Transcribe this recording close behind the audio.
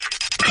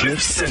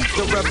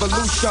The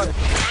revolution.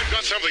 I've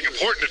got something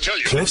important to tell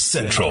you.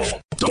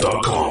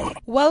 CliffCentral.com.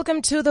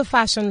 Welcome to the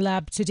Fashion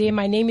Lab. Today,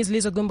 my name is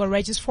Lisa Gumbo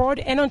Regisford,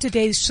 and on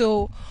today's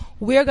show,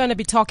 we're going to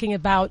be talking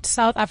about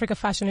South Africa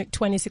Fashion Week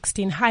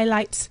 2016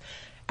 highlights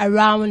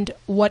around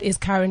what is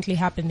currently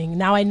happening.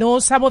 Now, I know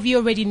some of you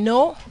already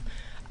know.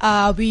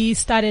 We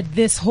started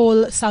this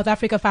whole South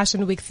Africa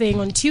Fashion Week thing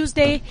on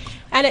Tuesday,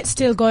 and it's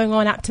still going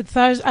on up to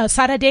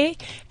Saturday.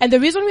 And the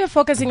reason we are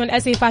focusing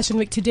on SA Fashion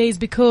Week today is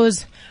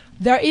because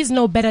there is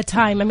no better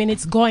time. I mean,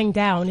 it's going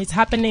down. It's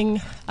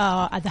happening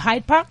at the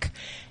Hyde Park.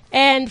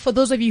 And for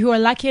those of you who are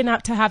lucky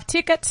enough to have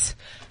tickets,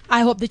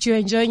 I hope that you're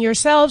enjoying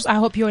yourselves. I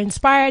hope you're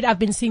inspired. I've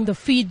been seeing the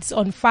feeds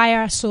on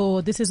fire, so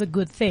this is a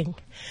good thing.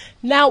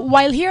 Now,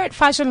 while here at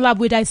Fashion Lab,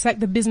 we dissect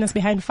the business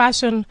behind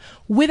fashion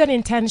with an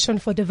intention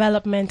for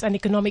development and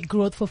economic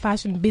growth for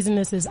fashion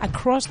businesses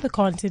across the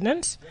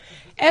continent,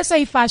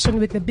 SA Fashion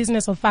Week, the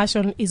business of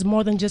fashion, is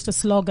more than just a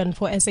slogan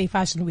for SA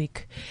Fashion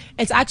Week.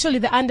 It's actually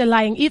the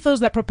underlying ethos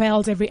that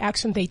propels every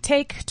action they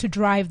take to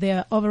drive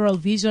their overall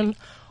vision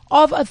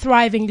of a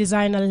thriving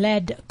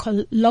designer-led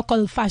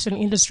local fashion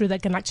industry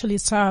that can actually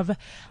serve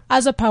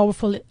as a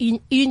powerful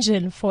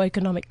engine for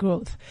economic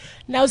growth.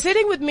 Now,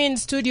 sitting with me in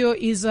studio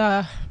is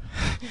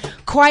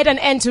quite an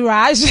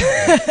entourage.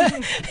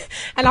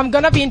 And I'm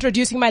going to be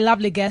introducing my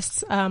lovely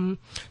guests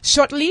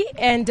shortly.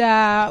 And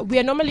we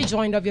are normally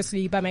joined,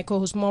 obviously, by my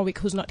co-host, Morwick,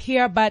 who's not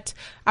here. But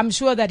I'm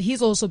sure that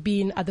he's also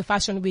been at the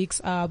Fashion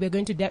Weeks. We're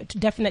going to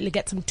definitely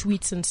get some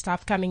tweets and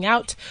stuff coming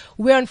out.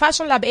 We're on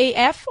Fashion Lab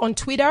AF on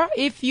Twitter.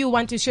 If you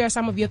want to share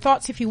some of your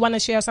thoughts, if you want to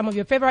share some of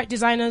your favorite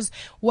designers,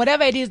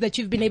 whatever it is that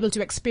you've been able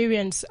to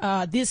experience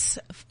this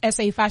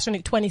SA Fashion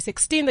Week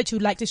 2016 that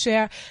you'd like to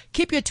share,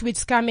 keep your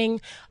tweets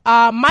coming.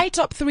 My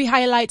top 3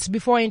 highlights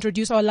before I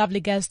introduce our lovely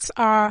guests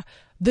are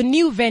the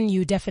new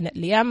venue,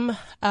 definitely. I'm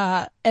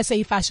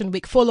SA Fashion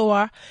Week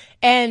follower,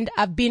 and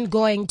I've been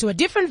going to a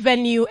different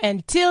venue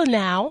until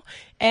now.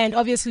 And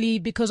obviously,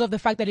 because of the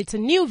fact that it's a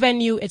new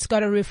venue, it's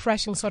got a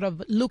refreshing sort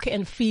of look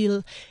and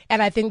feel.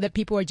 And I think that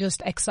people are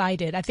just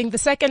excited. I think the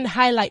second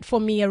highlight for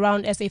me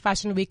around SA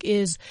Fashion Week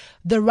is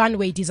the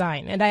runway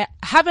design. And I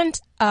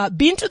haven't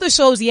been to the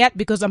shows yet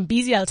because I'm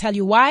busy. I'll tell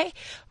you why.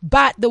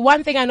 But the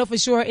one thing I know for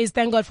sure is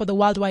thank God for the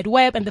World Wide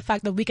Web and the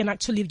fact that we can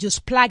actually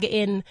just plug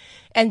in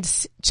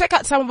and check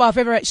out some of our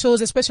favorite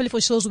shows, especially for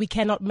shows we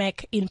cannot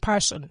make in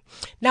person.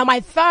 Now, my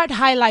third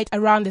highlight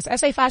around this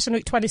SA Fashion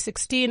Week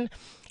 2016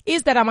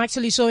 is that I'm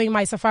actually showing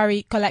my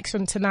safari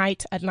collection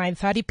tonight at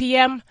 9:30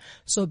 p.m.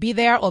 So be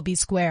there or be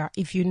square,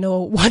 if you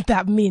know what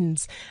that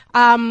means.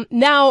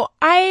 Now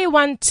I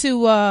want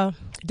to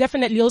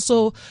definitely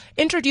also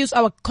introduce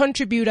our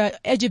contributor,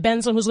 Edgy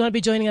Benson, who's going to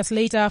be joining us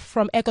later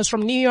from Echoes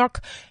from New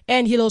York.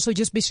 And he'll also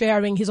just be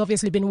sharing. He's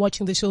obviously been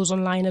watching the shows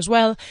online as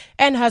well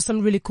and has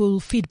some really cool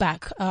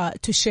feedback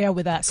to share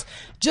with us.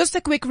 Just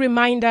a quick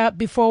reminder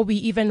before we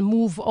even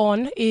move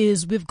on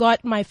is we've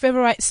got my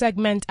favorite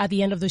segment at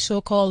the end of the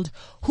show called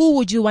Who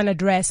Would You Want to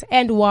Dress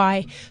and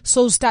Why?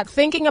 So start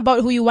thinking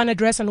about who you want to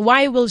dress and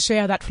why. We'll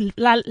share that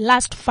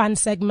last fun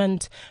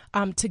segment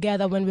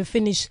together when we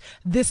finish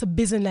this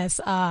business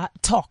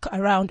talk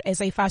around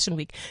SA Fashion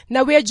Week.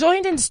 Now, we are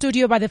joined in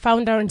studio by the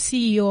founder and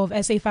CEO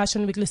of SA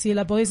Fashion Week,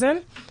 Lucilla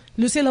Booysen.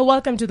 Lucilla,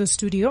 welcome to the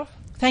studio.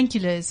 Thank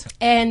you, Liz.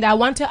 And I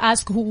want to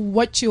ask who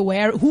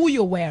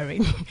you're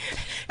wearing,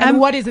 and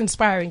what is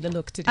inspiring the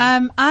look today.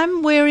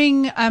 I'm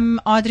wearing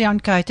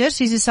Adriaan Kouters.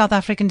 He's a South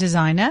African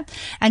designer,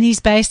 and he's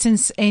based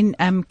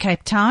in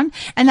Cape Town.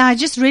 And I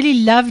just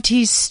really loved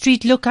his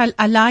street look.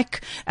 I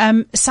like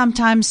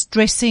sometimes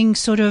dressing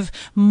sort of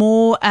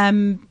more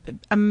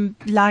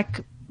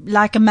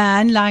like a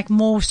man, like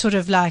more sort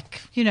of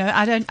like, you know,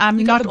 I'm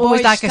not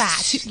always like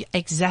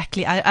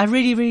exactly. I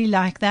really, really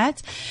like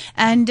that.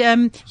 And,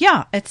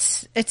 yeah,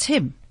 it's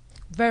him.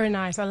 Very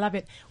nice. I love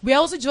it. We're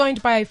also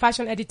joined by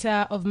fashion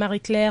editor of Marie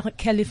Claire,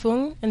 Kelly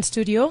Fung, in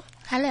studio.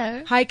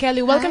 Hello. Hi,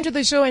 Kelly. Welcome Hi. to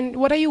the show. And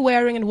what are you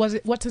wearing and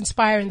what's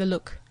inspiring the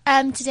look?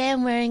 Today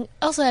I'm wearing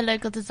also a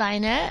local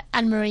designer,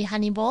 Anne-Marie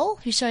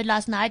Honeyball, who showed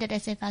last night at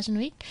SA Fashion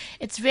Week.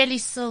 It's really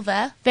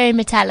silver, very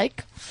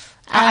metallic.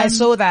 I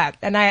saw that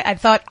and I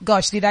thought,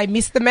 gosh, did I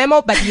miss the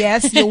memo? But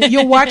yes,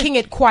 you're working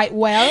it quite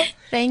well.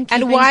 Thank you.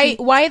 And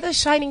why the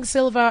shining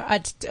silver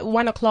at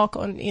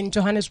 1:00 in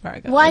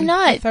Johannesburg? Why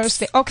not?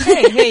 Thursday.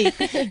 Okay, hey,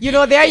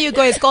 there you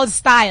go. It's called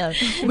style.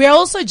 We're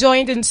also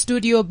joined in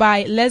studio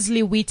by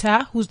Leslie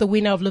Witter, who's the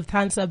winner of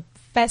Lufthansa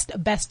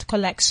Best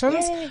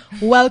Collections. Yay.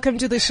 Welcome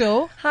to the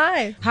show.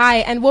 Hi. Hi.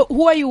 And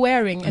who are you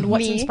wearing and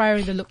what's Me.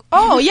 inspiring the look?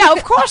 Oh, yeah,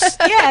 of course.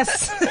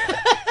 Yes.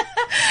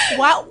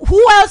 Wow.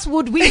 Who else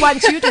would we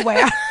want you to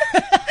wear?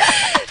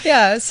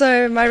 Yeah,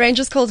 so my range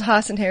is called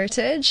Heart and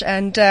Heritage,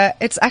 and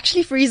it's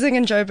actually freezing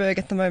in Joburg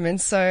at the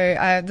moment. So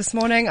this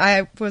morning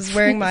I was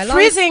wearing my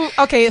freezing.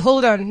 Okay,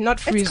 hold on, not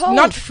freezing, cold.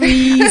 not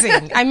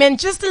freezing. I meant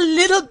just a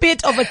little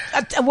bit of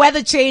a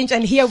weather change,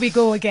 and here we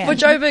go again. For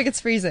Joburg,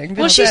 it's freezing.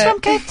 Well, she's from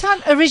Cape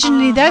Town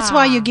originally. That's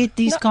why you get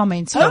these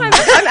comments. No, I'm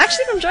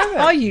actually from Joburg.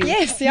 Are you?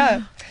 Yes,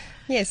 yeah.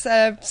 Yes,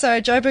 so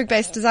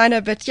Joburg-based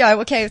designer, but yeah,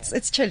 okay,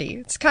 it's chilly.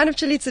 It's kind of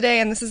chilly today,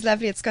 and this is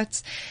lovely. It's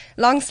got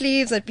long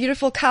sleeves, a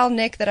beautiful cowl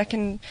neck that I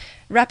can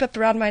wrap up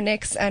around my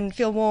necks and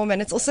feel warm,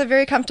 and it's also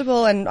very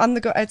comfortable and on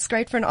the go. It's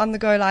great for an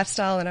on-the-go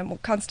lifestyle, and I'm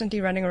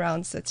constantly running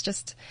around, so it's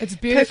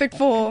perfect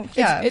for,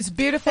 yeah. It's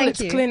beautiful, it's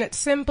clean, it's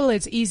simple,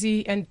 it's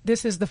easy, and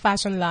this is the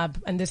Fashion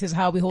Lab, and this is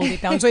how we hold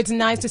it down. So it's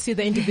nice to see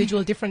the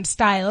individual different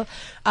style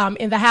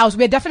in the house.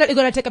 We're definitely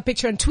going to take a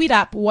picture and tweet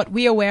up what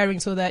we are wearing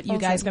so that you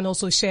guys can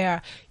also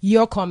share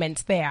your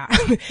comments there.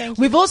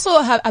 We've also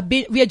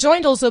we are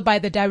joined also by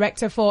the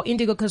director for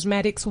Indigo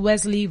Cosmetics,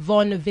 Wesley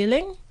Von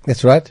Villing.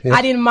 That's right. Yeah.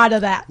 I didn't mutter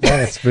that. Yeah,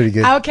 that's pretty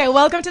good. Okay,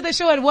 welcome to the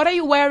show. And what are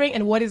you wearing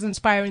and what is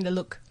inspiring the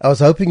look? I was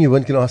hoping you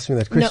weren't going to ask me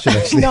that question,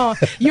 actually. No,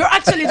 you're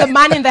actually the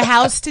man in the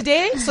house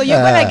today, so you're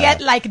going to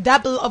get like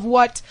double of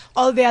what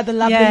all the other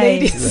lovely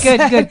ladies. Good.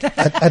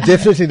 I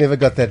definitely never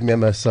got that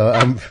memo, so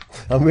I'm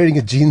wearing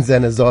a jeans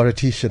and a Zara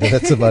t-shirt, and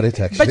that's about it,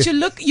 actually.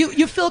 But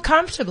you feel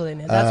comfortable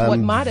in it. That's what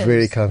matters.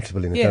 Very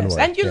comfortable in it. Yes,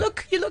 and you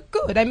look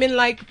good. I mean,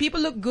 like,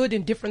 people look good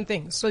in different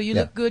things. So you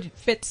look good, it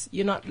fits.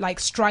 You're not like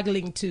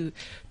struggling to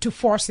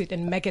force it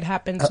and make it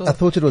happen. So I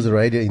thought it was a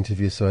radio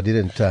interview, so I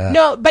didn't.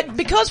 No, but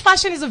because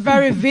fashion is a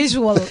very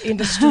visual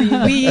industry,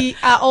 we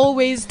are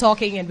always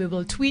talking, and we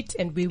will tweet,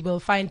 and we will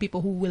find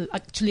people who will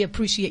actually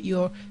appreciate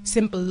your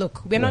simple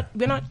look. We're not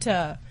going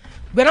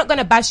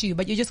to bash you,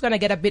 but you're just going to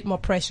get a bit more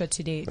pressure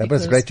today. But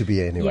it's great to be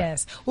here anyway.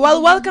 Yes.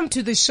 Well, welcome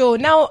to the show.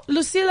 Now,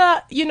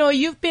 Lucilla,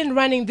 you've been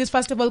running this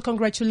festival.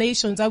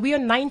 Congratulations. Are we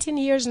on 19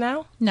 years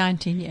now?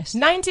 19 years.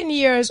 19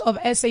 years of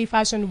SA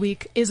Fashion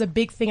Week is a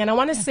big thing. And I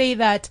want to say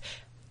that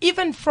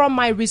even from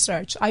my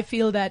research, I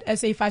feel that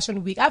SA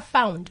Fashion Week, I've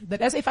found that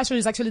SA Fashion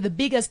is actually the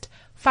biggest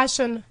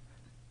fashion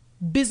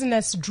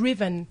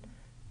business-driven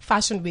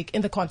fashion week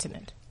in the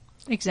continent.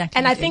 Exactly.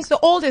 And I think the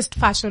oldest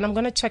fashion, I'm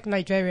going to check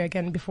Nigeria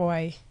again before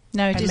I...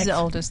 No, it is the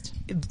oldest.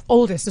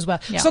 Oldest as well.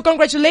 Yeah. So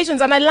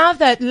congratulations. And I love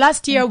that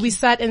last year we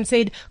sat and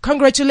said,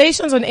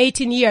 congratulations on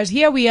 18 years.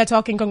 Here we are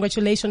talking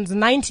congratulations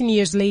 19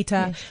 years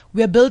later. Yes.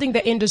 We're building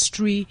the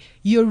industry.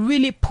 You're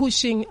really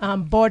pushing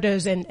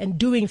borders and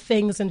doing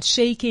things and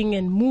shaking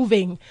and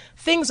moving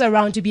things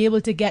around to be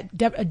able to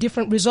get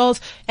different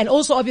results. And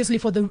also obviously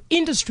for the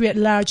industry at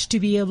large to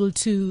be able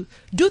to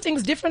do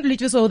things differently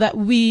so that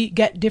we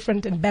get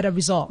different and better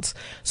results.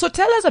 So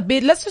tell us a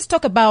bit. Let's just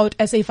talk about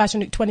SA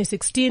Fashion Week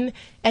 2016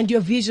 and your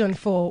vision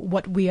for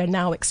what we are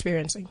now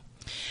experiencing.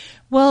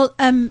 Well,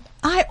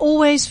 I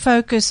always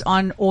focus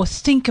on or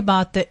think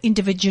about the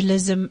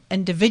individualism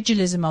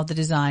of the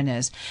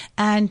designers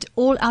and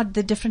all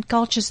the different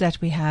cultures that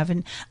we have.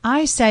 And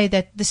I say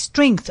that the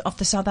strength of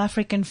the South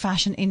African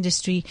fashion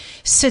industry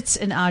sits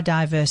in our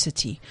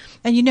diversity.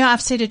 And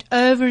I've said it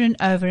over and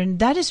over, and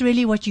that is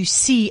really what you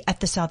see at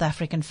the South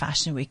African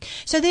Fashion Week.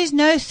 So there's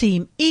no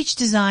theme. Each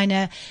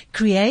designer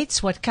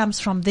creates what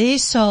comes from their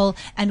soul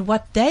and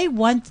what they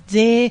want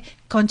their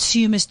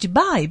consumers to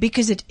buy,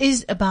 because it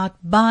is about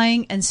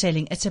buying and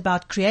selling. It's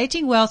about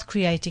creating wealth,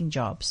 creating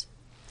jobs.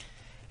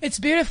 It's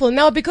beautiful.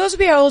 Now, because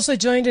we are also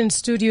joined in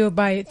studio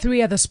by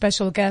 3 other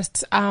special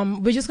guests,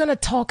 we're just going to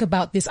talk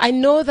about this. I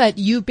know that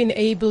you've been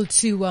able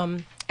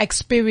to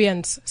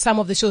experience some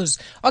of the shows.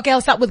 Okay, I'll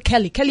start with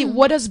Kelly. Kelly,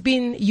 what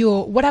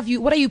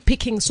are you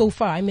picking so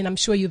far? I mean, I'm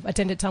sure you've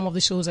attended some of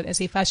the shows at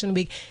SA Fashion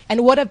Week,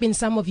 and what have been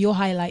some of your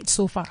highlights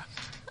so far?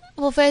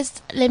 Well,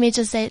 first, let me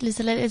just say,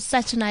 Lisa, it's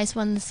such a nice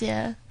one this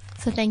year.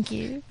 So thank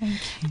you.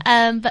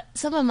 But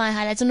some of my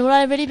highlights, and what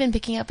I've really been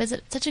picking up, is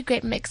such a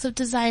great mix of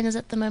designers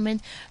at the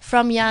moment,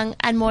 from young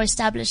and more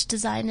established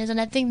designers. And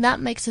I think that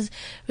mix is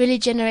really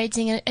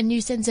generating a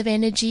new sense of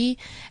energy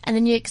and a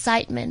new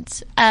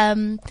excitement.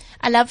 I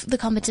love the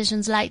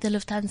competitions like the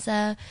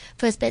Lufthansa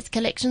First Best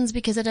Collections,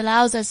 because it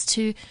allows us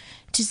to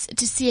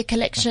see a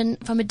collection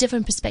from a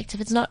different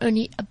perspective. It's not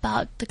only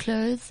about the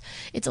clothes,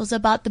 it's also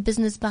about the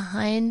business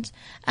behind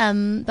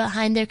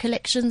their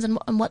collections and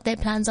what their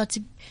plans are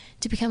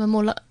to become a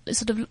more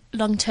sort of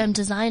long-term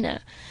designer.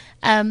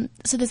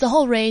 So there's a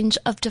whole range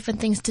of different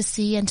things to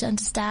see and to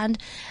understand.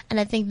 And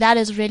I think that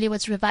is really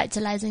what's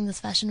revitalizing this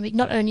fashion week,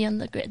 not only on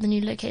the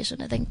new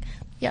location. I think,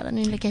 the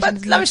new location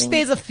is amazing.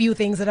 There's a few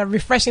things that are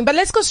refreshing, but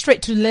let's go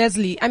straight to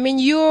Leslie. I mean,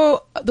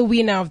 you're the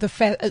winner of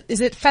the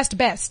is it First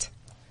Best?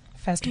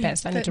 First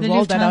Best. I need to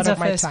roll that out of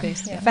my tongue.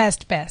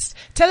 First Best.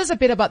 Tell us a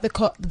bit about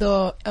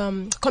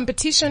the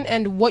competition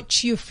and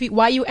what you feel,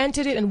 why you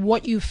entered it, and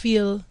what you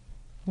feel,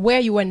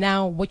 where you are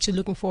now, what you're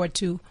looking forward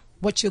to,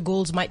 what your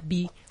goals might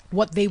be,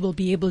 what they will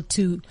be able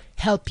to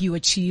help you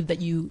achieve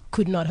that you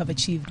could not have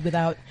achieved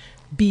without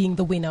being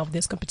the winner of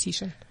this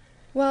competition.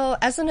 Well,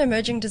 as an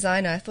emerging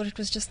designer, I thought it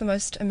was just the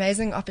most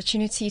amazing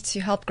opportunity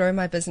to help grow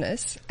my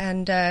business.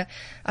 And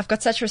I've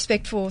got such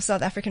respect for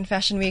South African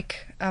Fashion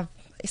Week. I've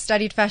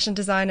studied fashion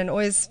design and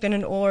always been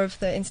in awe of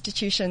the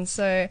institution.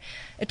 So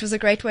it was a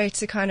great way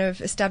to kind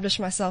of establish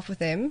myself with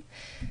them.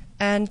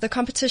 And the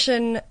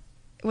competition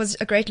was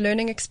a great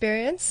learning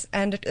experience,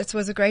 and it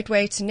was a great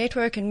way to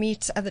network and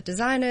meet other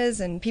designers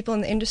and people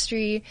in the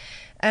industry.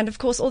 And of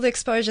course, all the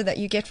exposure that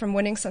you get from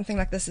winning something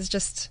like this is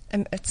just,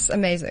 it's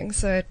amazing.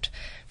 So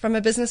from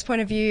a business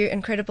point of view,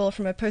 incredible.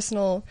 From a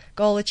personal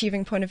goal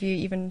achieving point of view,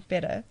 even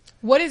better.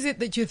 What is it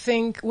that you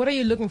think, what are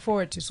you looking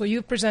forward to? So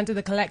you've presented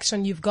the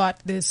collection, you've got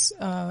this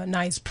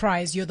nice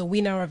prize, you're the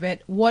winner of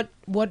it. What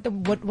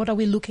are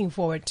we looking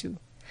forward to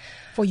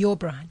for your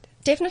brand?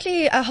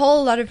 Definitely a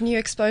whole lot of new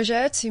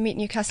exposure, to meet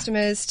new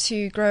customers,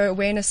 to grow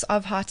awareness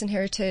of heart and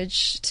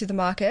heritage to the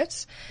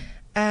market,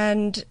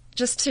 and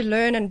just to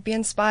learn and be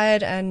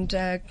inspired, and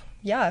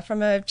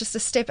from just a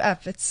step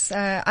up. It's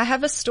I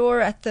have a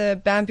store at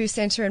the Bamboo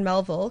Center in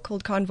Melville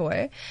called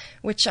Convoy,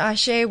 which I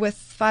share with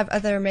 5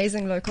 other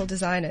amazing local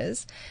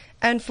designers.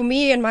 And for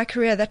me in my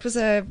career, that was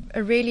a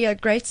really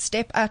great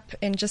step up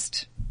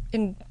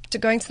to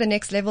going to the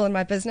next level in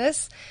my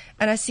business.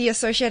 And I see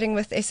associating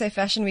with SA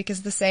Fashion Week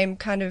is the same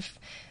kind of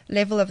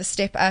level of a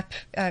step up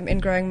in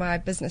growing my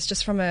business,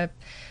 just from a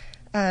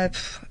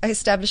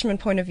establishment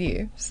point of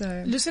view.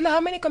 So, Lucilla, how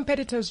many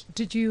competitors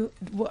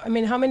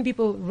how many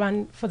people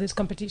run for this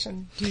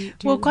competition?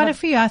 Quite a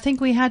few. I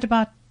think we had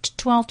about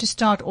 12 to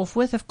start off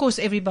with. Of course,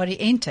 everybody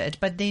entered,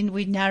 but then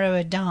we narrow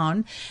it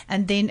down,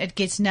 and then it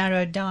gets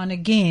narrowed down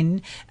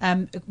again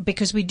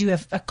because we do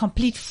a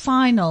complete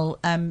final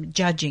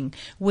judging,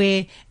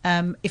 where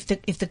if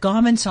the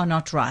garments are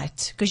not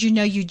right, because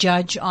you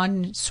judge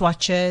on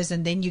swatches,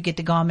 and then you get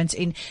the garments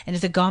in, and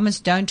if the garments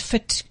don't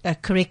fit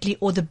correctly,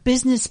 or the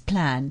business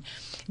plan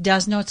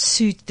does not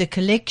suit the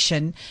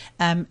collection,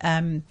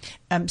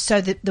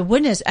 so that the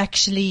winner's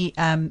actually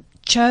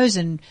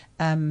chosen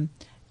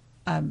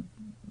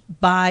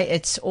by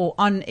its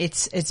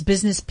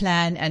business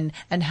plan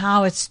and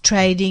how it's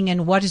trading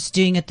and what it's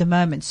doing at the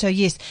moment. So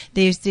yes,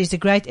 there's a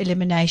great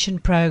elimination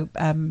process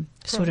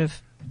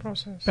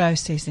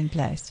in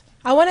place.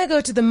 I want to go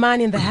to the man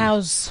in the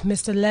house,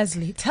 Mr.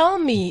 Leslie. Tell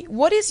me,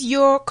 what is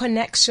your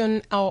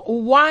connection, or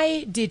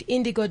why did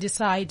Indigo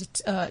decide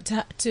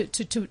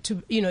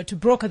to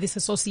broker this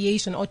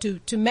association, or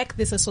to make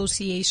this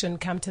association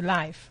come to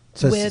life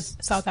with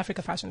South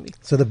Africa Fashion Week?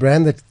 So the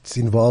brand that's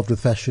involved with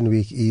Fashion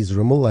Week is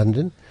Rimmel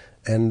London,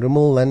 and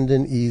Rimmel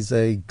London is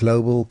a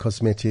global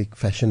cosmetic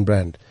fashion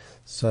brand.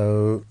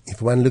 So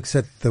if one looks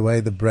at the way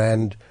the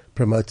brand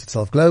promotes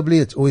itself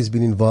globally, it's always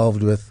been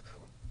involved with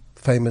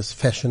famous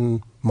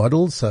fashion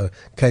models. So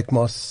Kate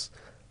Moss,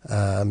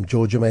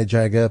 Georgia May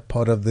Jagger,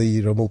 part of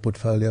the Rimmel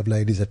portfolio of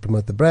ladies that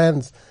promote the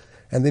brands.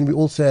 And then we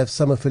also have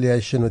some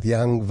affiliation with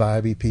young,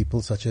 vibey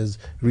people such as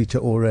Rita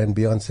Ora and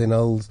Beyonce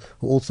Knowles,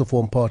 who also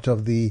form part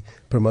of the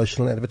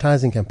promotional and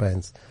advertising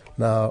campaigns.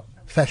 Now,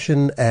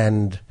 fashion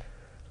and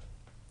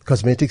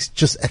cosmetics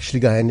just actually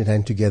go hand in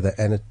hand together,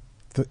 and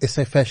the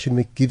SA Fashion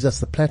Week gives us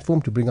the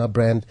platform to bring our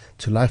brand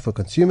to life for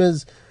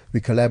consumers.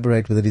 We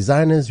collaborate with the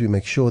designers. We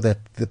make sure that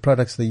the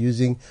products they're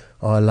using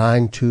are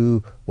aligned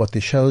to what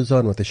their show's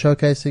on, what they're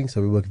showcasing.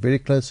 So we work very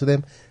close to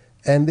them.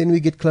 And then we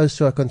get close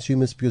to our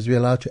consumers because we're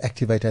allowed to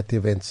activate at the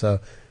event.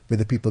 So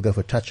whether people go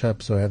for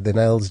touch-ups or have their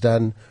nails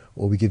done,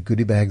 or we give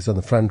goodie bags on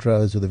the front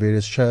rows or the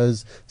various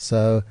shows.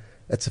 So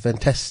it's a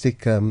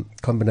fantastic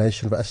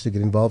combination for us to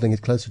get involved and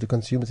get closer to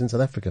consumers in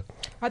South Africa.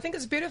 I think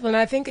it's beautiful, and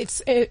I think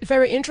it's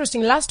very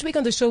interesting. Last week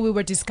on the show, we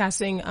were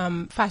discussing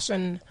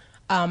fashion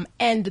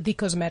and the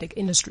cosmetic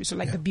industry, so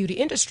the beauty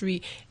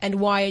industry, and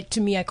why,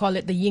 to me, I call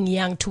it the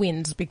yin-yang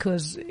twins,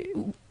 because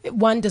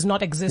one does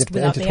not exist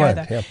without the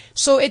other. Yeah.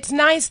 So it's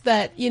nice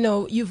that,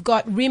 you've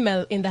got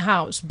Rimmel in the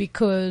house,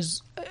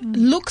 because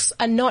looks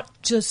are not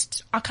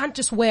just, I can't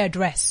just wear a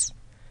dress.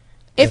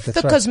 If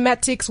the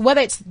cosmetics,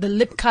 whether it's the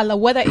lip color,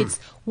 whether it's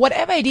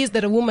whatever it is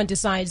that a woman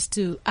decides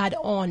to add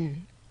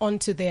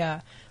onto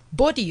their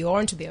body or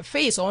onto their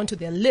face or onto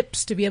their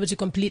lips to be able to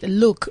complete a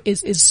look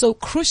is so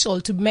crucial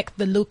to make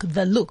the look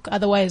the look.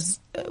 Otherwise,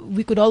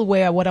 we could all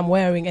wear what I'm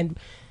wearing and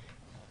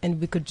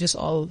we could just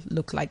all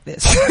look like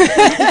this.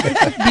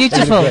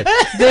 Beautiful.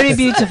 Very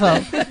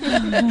beautiful.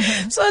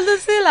 So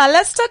Lucilla,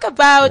 let's talk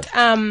about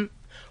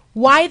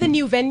why the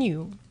new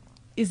venue.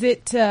 Is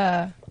it...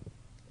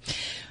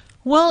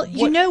 Well,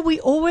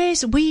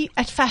 we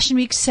at Fashion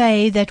Week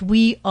say that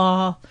we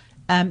are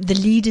the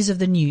leaders of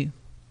the new.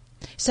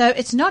 So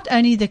it's not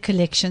only the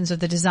collections of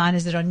the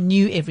designers that are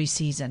new every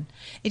season.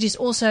 It is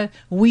also,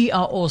 we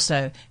are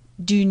also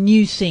do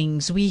new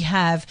things. We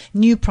have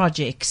new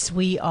projects.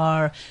 We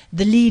are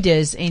the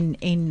leaders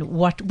in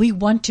what we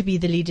want to be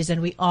the leaders,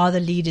 and we are the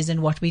leaders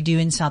in what we do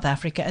in South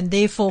Africa. And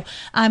therefore,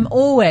 I'm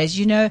always,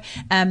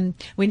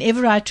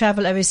 whenever I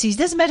travel overseas,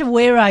 doesn't matter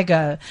where I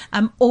go,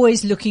 I'm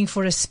always looking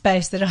for a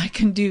space that I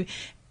can do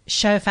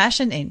show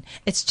fashion in.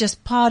 It's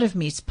just part of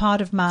me. It's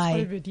part of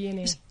my...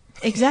 DNA.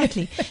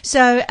 Exactly.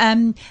 So,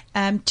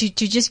 to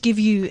just give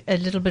you a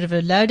little bit of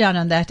a lowdown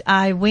on that,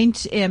 I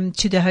went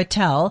to the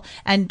hotel,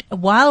 and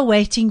while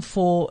waiting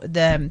for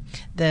the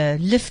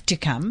lift to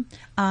come,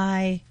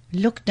 I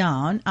looked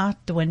down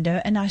out the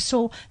window and I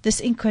saw this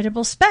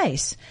incredible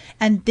space.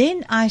 And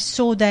then I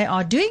saw they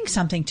are doing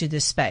something to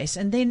this space.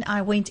 And then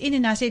I went in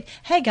and I said,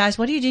 "Hey guys,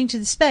 what are you doing to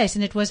the space?"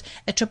 And it was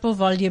a triple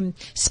volume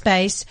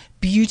space,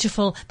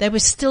 beautiful. They were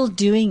still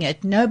doing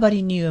it.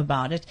 Nobody knew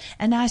about it.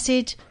 And I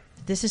said,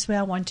 this is where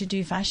I want to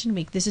do Fashion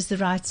Week. This is the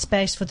right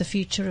space for the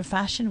future of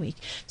Fashion Week.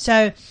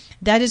 So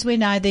that is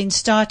when I then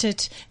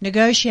started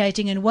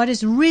negotiating. And what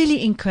is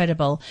really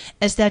incredible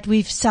is that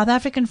South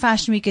African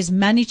Fashion Week has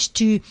managed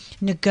to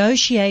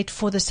negotiate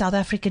for the South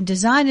African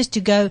designers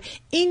to go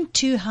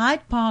into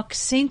Hyde Park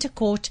Centre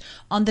Court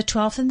on the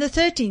 12th and the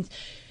 13th.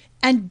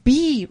 And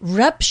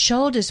rub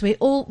shoulders with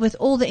all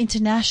the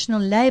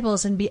international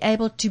labels and be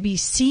able to be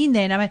seen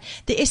there. And I mean,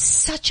 there is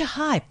such a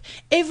hype.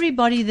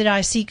 Everybody that I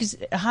see, because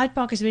Hyde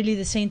Park is really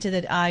the center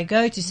that I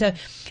go to. So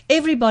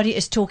everybody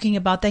is talking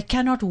about, they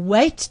cannot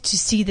wait to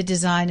see the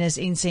designers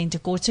in Centre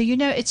Court. So,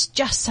 it's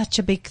just such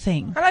a big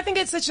thing. And I think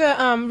it's such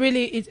a,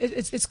 really,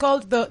 it's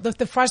called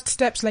the first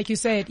steps, like you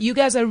said. You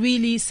guys are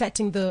really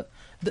setting the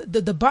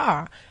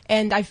bar.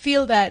 And I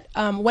feel that,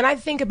 when I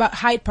think about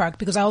Hyde Park,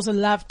 because I also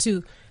love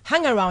to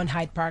hang around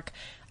Hyde Park,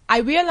 I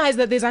realize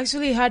that there's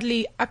actually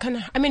hardly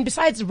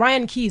besides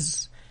Ryan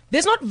Keys,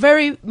 there's not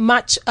very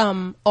much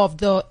of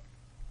the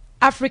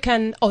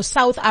African or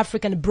South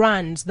African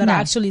brands that are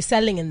actually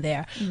selling in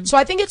there. So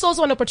I think it's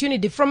also an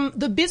opportunity from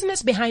the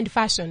business behind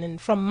fashion and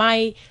from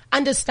my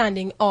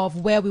understanding of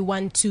how we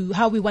want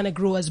to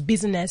grow as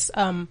business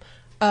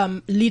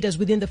leaders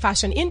within the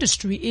fashion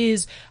industry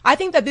is, I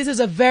think that this is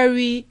a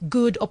very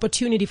good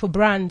opportunity for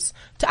brands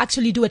to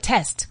actually do a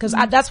test, because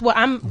that's what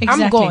I'm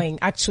going,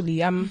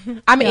 actually. I'm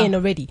in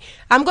already.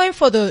 I'm going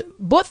for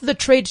both the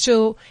trade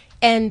show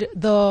and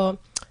the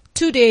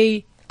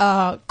 2-day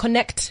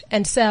connect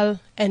and sell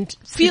and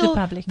feel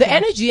the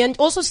energy, and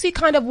also see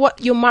kind of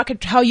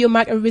how your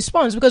market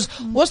responds. Because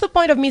what's the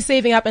point of me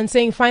saving up and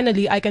saying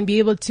finally I can be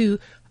able to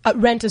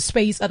rent a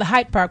space at the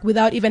Hyde Park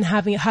without even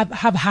having had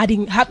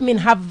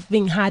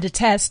a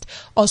test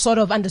or sort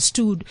of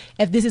understood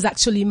if this is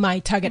actually my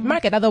target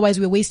market. Otherwise,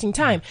 we're wasting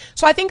time.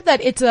 So I think that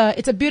it's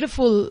a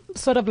beautiful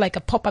sort of like a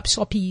pop-up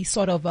shoppy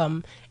sort of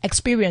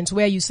experience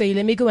where you say,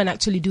 let me go and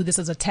actually do this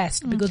as a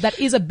test, because that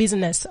is a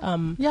business.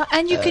 And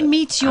you can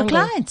meet your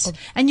clients,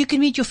 and you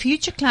can meet your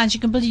future clients. You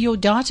can build your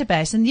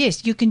database, and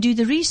yes, you can do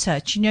the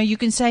research. You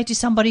can say to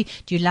somebody,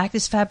 "Do you like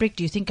this fabric?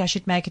 Do you think I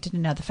should make it in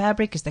another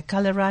fabric? Is the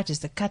color right? Is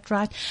the cut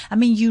right?" I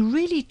mean, you're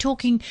really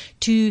talking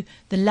to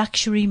the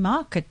luxury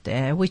market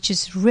there, which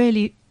is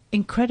really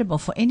incredible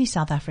for any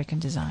South African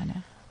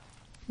designer.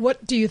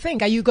 What do you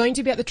think? Are you going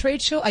to be at the trade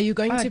show? Are you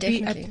going to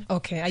definitely. be at,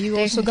 okay. Are you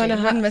also going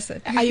to miss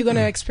it. Are you going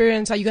to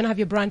experience, are you going to have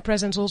your brand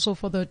presence also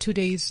for the 2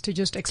 days to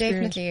just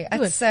experience?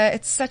 Definitely.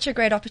 It's such a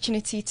great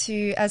opportunity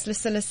to, as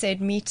Lucilla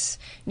said, meet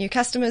new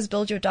customers,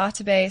 build your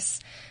database.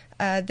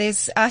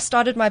 I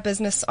started my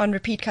business on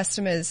repeat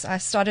customers. I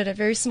started at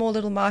very small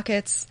little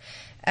markets.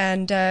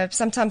 And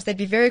sometimes they'd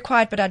be very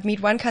quiet, but I'd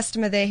meet one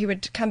customer there who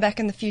would come back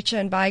in the future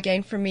and buy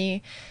again from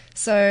me.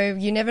 So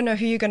you never know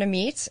who you're going to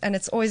meet, and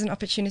it's always an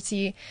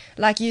opportunity.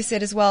 Like you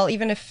said as well,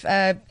 even if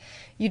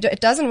it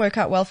doesn't work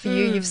out well for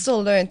you, you've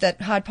still learned that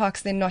Hyde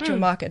Park's then not your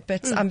market.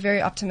 But I'm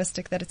very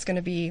optimistic that it's going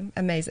to be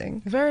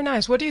amazing. Very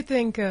nice. What do you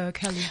think,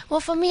 Kelly?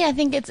 Well, for me, I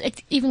think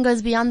it even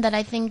goes beyond that.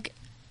 I think,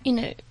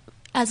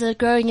 as a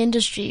growing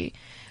industry,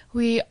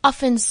 we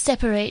often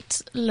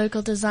separate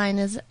local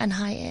designers and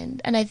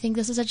high-end. And I think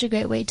this is such a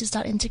great way to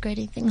start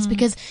integrating things,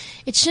 because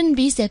it shouldn't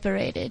be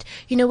separated.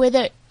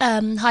 Whether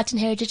Heart and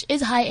Heritage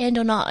is high-end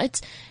or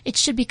not, it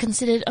should be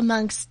considered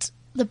amongst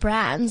the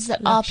brands that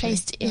are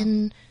placed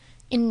in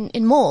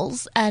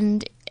malls,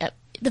 and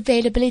the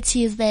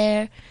availability is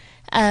there.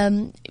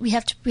 We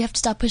have to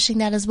start pushing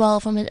that as well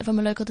from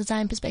a local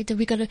design perspective.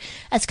 We got to,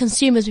 as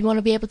consumers, we want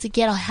to be able to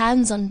get our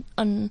hands on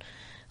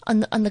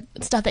the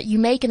stuff that you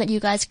make and that you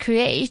guys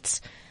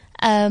create.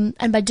 And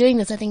by doing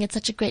this, I think it's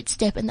such a great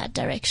step in that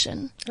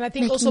direction. And I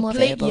think also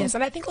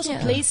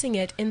placing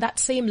it in that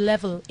same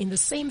level, in the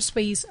same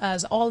space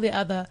as all the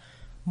other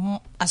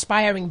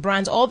aspiring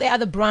brands, all the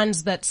other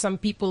brands that some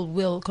people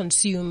will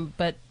consume,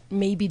 but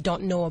maybe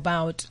don't know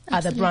about.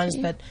 Other brands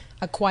that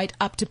are quite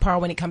up to par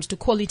when it comes to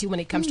quality, when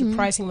it comes to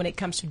pricing, when it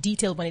comes to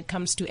detail, when it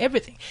comes to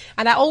everything.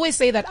 And I always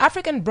say that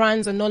African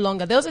brands are no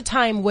longer, there was a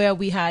time where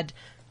we had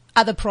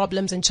other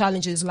problems and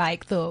challenges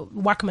like the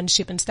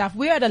workmanship and stuff.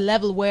 We're at a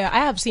level where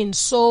I have seen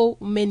so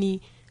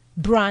many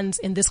brands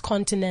in this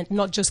continent,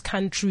 not just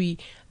country,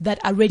 that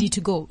are ready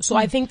to go. So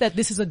I think that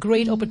this is a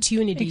great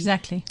opportunity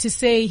to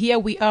say, here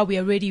we are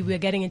ready, we're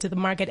getting into the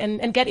market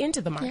and get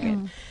into the market.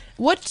 Yeah.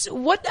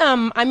 What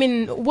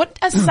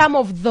are some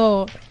of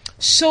the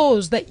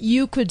shows that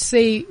you could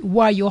say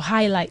were your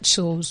highlight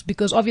shows?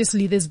 Because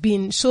obviously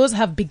shows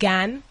have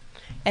began,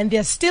 and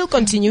they're still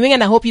continuing,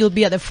 and I hope you'll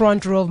be at the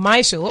front row of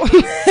my show.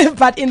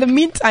 But in the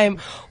meantime,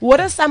 what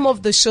are some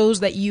of the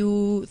shows that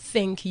you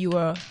think you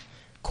are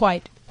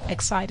quite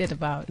excited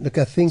about? Look,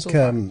 I think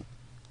the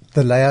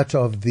layout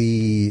of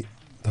the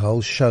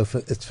whole show,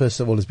 first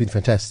of all, has been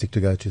fantastic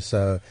to go to.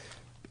 So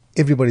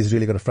everybody's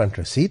really got a front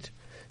row seat.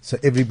 So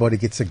everybody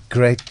gets a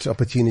great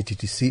opportunity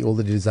to see all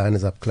the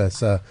designers up close.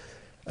 So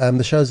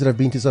the shows that I've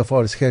been to so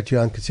far is Geert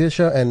Johan Couture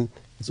show, and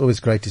it's always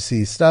great to see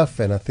his stuff.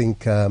 And I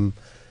think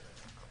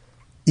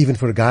even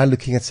for a guy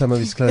looking at some of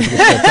his clothing,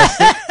 it's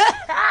fantastic.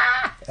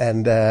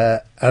 And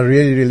I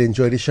really, really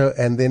enjoyed the show.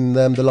 And then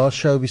the last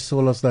show we saw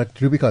last night,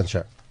 Rubicon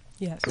show.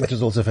 Yes. Which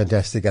was also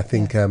fantastic. I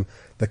think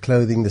the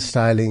clothing, the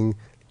styling,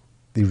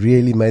 they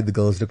really made the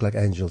girls look like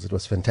angels. It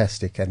was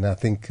fantastic. And I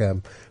think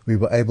we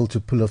were able to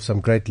pull off some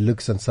great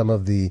looks on some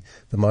of the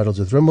models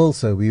with Rimmel.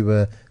 So we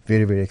were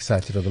very, very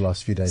excited over the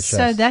last few days.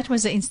 So that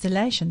was the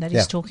installation that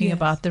he's talking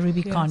about, the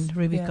Rubicon. Yes.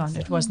 Rubicon.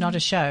 Yes. It was not a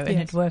show, and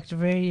it worked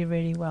very,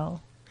 very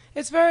well.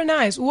 It's very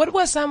nice. What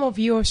were some of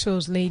your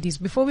shows, ladies?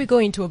 Before we go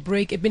into a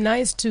break, it'd be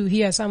nice to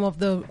hear some of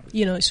the,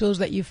 shows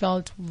that you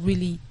felt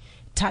really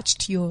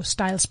touched your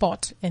style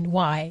spot and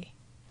why.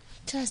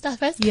 Should I start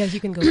first? Yes, you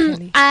can go,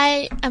 Kelly.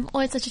 I am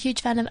always such a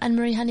huge fan of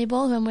Anne-Marie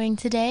Honeyball, who I'm wearing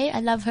today. I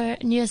love her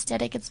new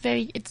aesthetic.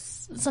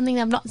 It's something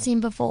I've not seen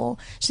before.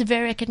 She's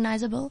very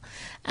recognizable.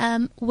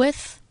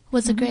 With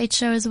was a great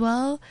show as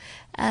well.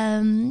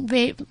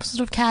 Very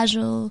sort of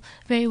casual,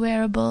 very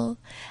wearable.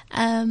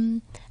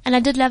 And I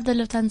did love the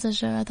Lufthansa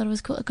show. I thought it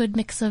was cool, a good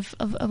mix of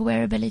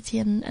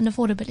wearability and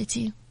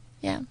affordability.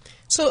 Yeah.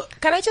 So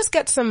can I just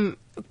get some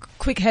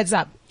quick heads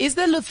up? Is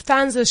the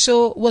Lufthansa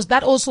show, was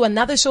that also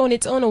another show on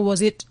its own, or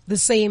was it the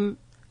same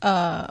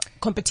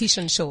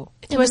competition show?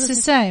 It was the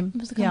same. It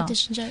was a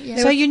competition show, yeah.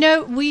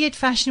 So, we at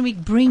Fashion Week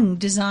bring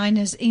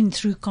designers in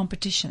through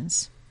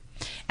competitions.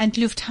 And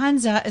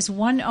Lufthansa is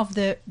one of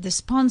the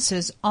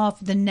sponsors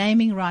of the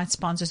naming rights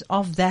sponsors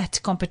of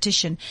that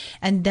competition.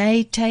 And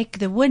they take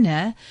the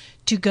winner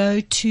to go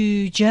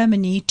to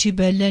Germany, to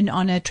Berlin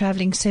on a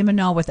traveling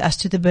seminar with us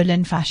to the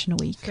Berlin Fashion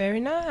Week.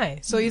 Very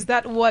nice. So is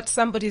that what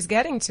somebody's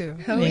getting to?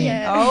 Oh,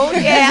 yeah. Oh,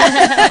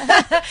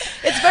 yeah.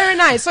 It's very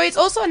nice. So it's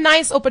also a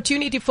nice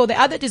opportunity for the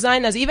other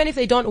designers, even if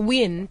they don't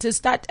win, to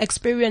start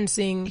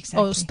experiencing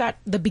or start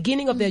the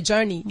beginning of their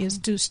journey is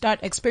to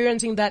start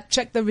experiencing that,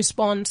 check the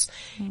response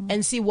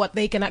and see what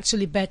they can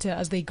actually better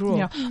as they grow.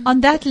 Yeah.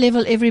 On that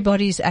level,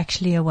 everybody is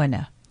actually a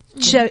winner.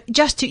 So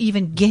just to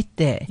even get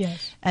there.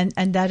 Yes.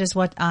 And that is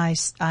what I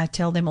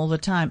tell them all the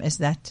time, is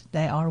that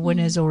they are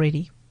winners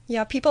already.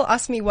 Yeah, people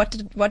ask me, what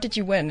did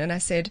you win? And I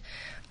said,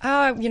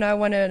 I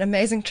won an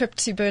amazing trip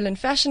to Berlin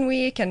Fashion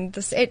Week and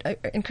this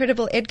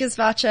incredible Edgar's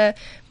voucher.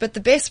 But the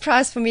best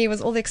prize for me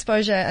was all the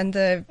exposure and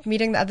the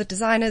meeting the other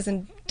designers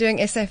and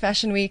doing SA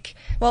Fashion Week.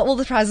 Well, all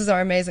the prizes are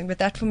amazing, but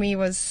that for me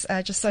was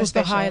just so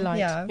special. The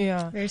highlight.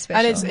 Yeah, very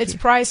special. And it's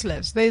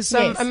priceless. There's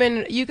some, Yes. I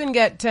mean, you can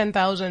get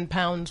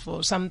 £10,000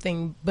 for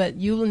something, but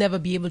you will never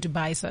be able to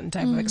buy certain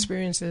type of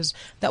experiences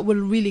that will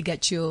really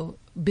get your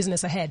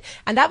business ahead.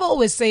 And I've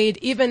always said,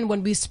 even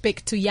when we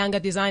speak to younger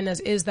designers,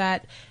 is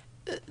that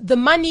the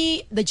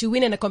money that you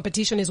win in a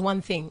competition is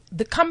one thing.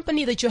 The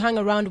company that you hang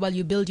around while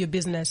you build your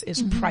business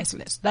is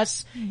priceless.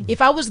 That's,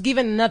 if I was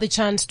given another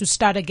chance to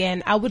start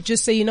again, I would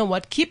just say, you know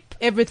what, keep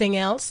everything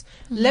else.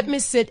 Let me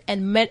sit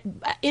and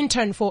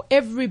intern for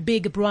every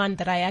big brand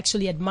that I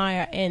actually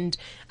admire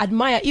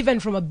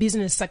even from a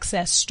business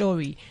success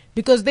story.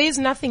 Because there's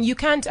nothing you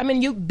can't,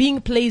 you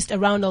being placed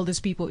around all these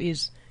people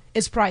is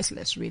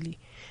priceless, really.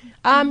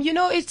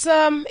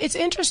 It's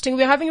interesting.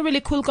 We're having really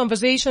cool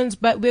conversations,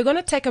 but we're going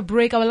to take a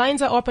break. Our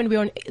lines are open. We're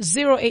on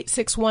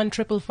 0861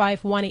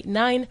 555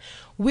 189.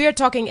 We're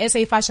talking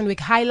SA Fashion Week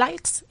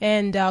highlights,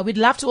 and we'd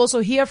love to also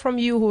hear from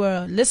you who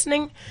are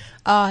listening.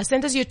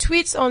 Send us your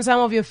tweets on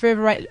some of your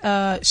favorite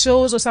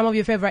shows or some of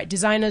your favorite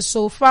designers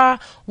so far,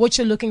 what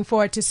you're looking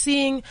forward to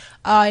seeing.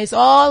 It's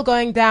all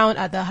going down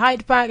at the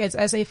Hyde Park. It's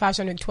SA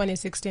Fashion Week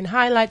 2016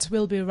 highlights.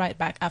 We'll be right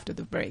back after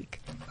the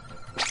break.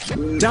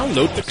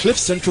 Download the Cliff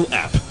Central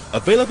app,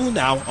 available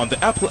now on the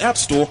Apple App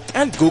Store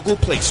and Google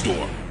Play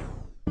Store.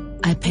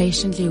 I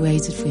patiently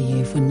waited for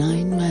you for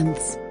 9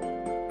 months.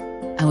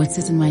 I would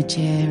sit in my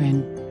chair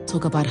and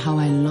talk about how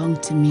I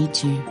longed to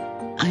meet you.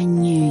 I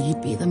knew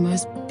you'd be the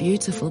most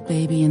beautiful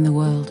baby in the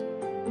world.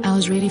 I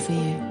was ready for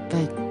you,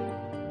 but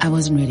I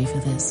wasn't ready for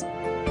this.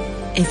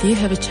 If you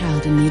have a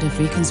child in need of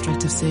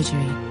reconstructive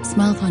surgery,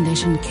 Smile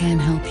Foundation can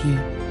help you.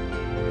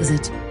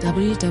 Visit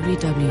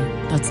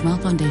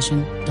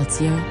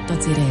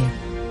www.smilefoundation.co.za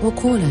or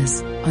call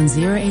us on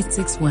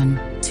 0861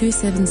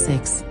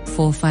 276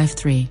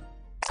 453.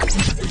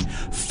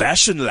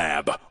 Fashion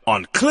Lab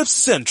on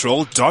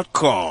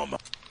cliffcentral.com.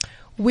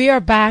 We are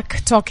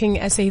back talking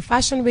SA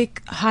Fashion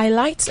Week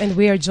highlights, and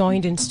we are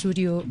joined in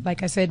studio,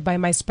 like I said, by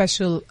my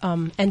special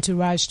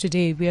entourage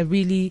today. We are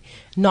really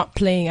not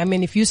playing.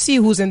 If you see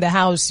who's in the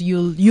house,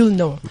 you'll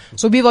know.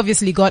 So we've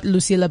obviously got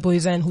Lucilla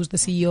Boysen, who's the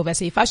CEO of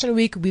SA Fashion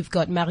Week. We've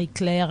got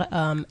Marie-Claire,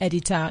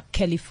 editor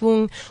Kelly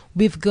Fung.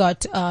 We've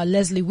got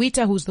Leslie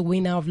Witter, who's the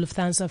winner of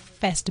Lufthansa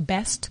Fest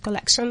Best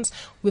Collections.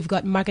 We've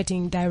got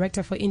Marketing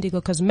Director for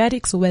Indigo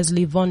Cosmetics,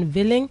 Wesley Von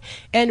Villing.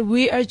 And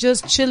we are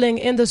just chilling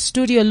in the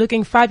studio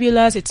looking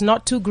fabulous. It's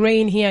not too gray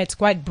in here. It's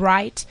quite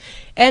bright.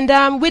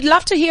 And we'd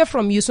love to hear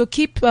from you. So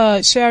keep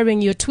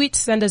sharing your tweets.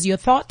 Send us your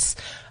thoughts.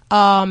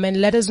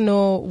 And let us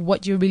know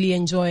what you're really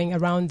enjoying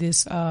around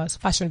this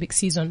Fashion Week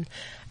season.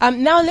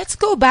 Now let's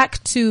go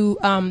back to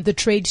the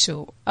trade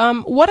show.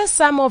 What are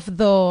some of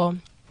the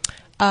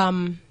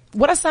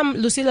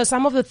Lucilla,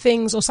 some of the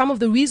things or some of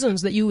the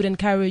reasons that you would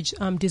encourage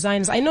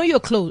designers? I know you're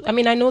closed. I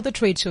mean, I know the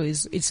trade show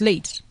it's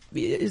late.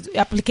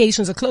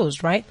 Applications are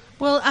closed, right?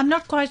 Well, I'm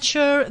not quite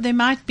sure. There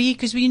might be,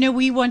 because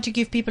we want to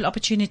give people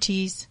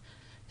opportunities.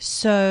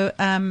 So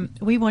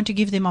we want to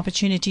give them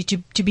opportunity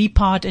to be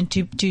part and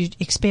to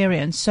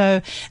experience.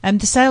 So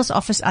the sales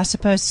office, I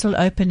suppose, still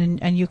open,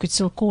 and you could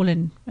still call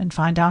and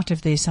find out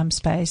if there's some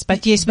space.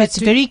 But yes, but it's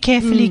very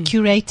carefully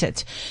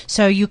curated.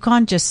 So you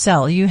can't just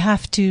sell. You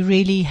have to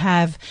really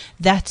have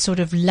that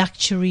sort of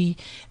luxury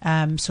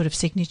sort of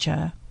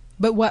signature.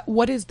 But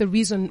what is the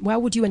reason? Why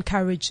would you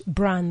encourage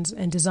brands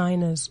and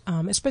designers,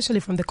 especially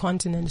from the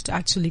continent, to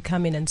actually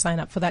come in and sign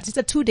up for that? It's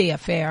a 2-day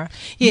affair.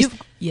 Yes.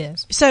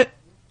 Yes. So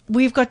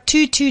we've got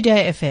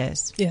 2-day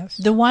affairs. Yes.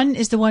 The one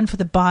is the one for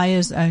the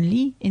buyers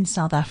only in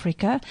South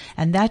Africa,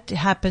 and that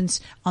happens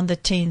on the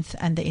 10th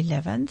and the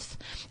 11th,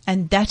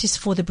 and that is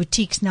for the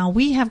boutiques. Now,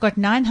 we have got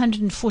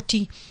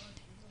 940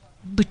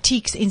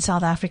 boutiques in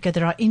South Africa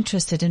that are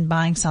interested in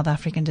buying South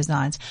African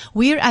designs.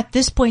 We're at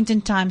this point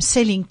in time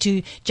selling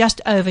to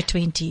just over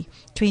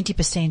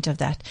 20% of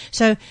that.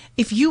 So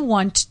if you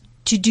want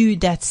to do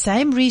that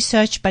same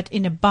research, but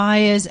in a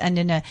buyer's and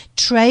in a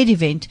trade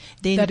event,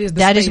 then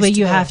that is where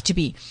you have to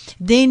be.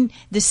 Then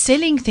the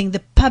selling thing,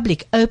 the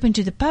public, open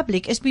to the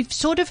public, is we've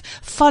sort of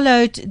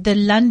followed the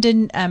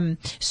London,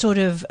 sort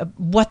of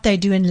what they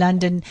do in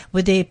London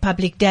with their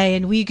public day,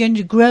 and we're going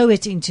to grow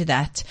it into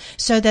that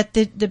so that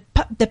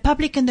the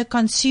public and the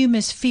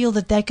consumers feel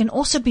that they can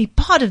also be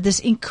part of this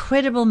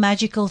incredible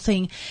magical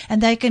thing,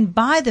 and they can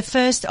buy the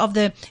first of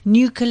the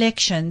new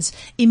collections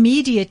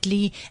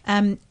immediately,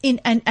 and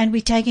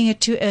we're taking it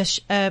to a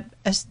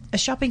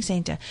shopping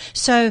center.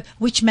 So,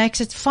 which makes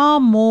it far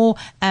more,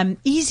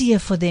 easier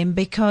for them,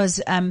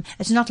 because,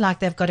 it's not like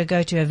they've got to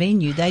go to a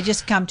venue. They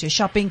just come to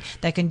shopping.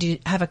 They can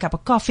have a cup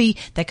of coffee.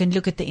 They can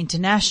look at the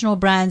international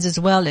brands as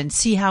well and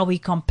see how we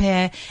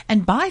compare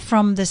and buy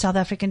from the South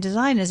African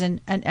designers.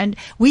 And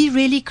we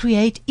really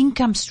create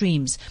income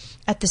streams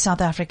at the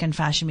South African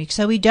Fashion Week.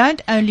 So we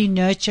don't only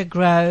nurture,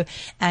 grow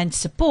and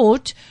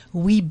support,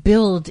 we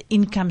build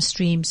income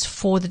streams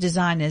for the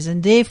designers.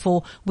 And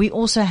therefore we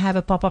also have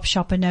a pop-up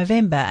shop in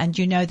November. And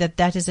you know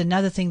that is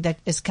another thing that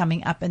is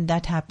coming up, and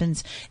that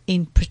happens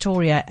in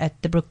Pretoria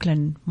at the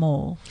Brooklyn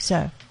Mall.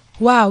 So.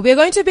 Wow, we're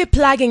going to be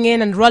plugging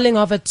in and rolling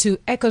over to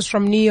Echoes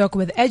from New York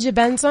with Edgy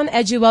Benson.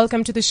 Edgy,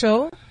 welcome to the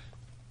show.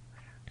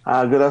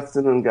 Good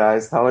afternoon,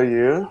 guys. How are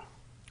you?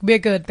 We're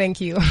good,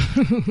 thank you.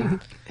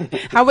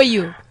 How are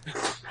you?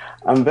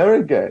 I'm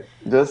very good.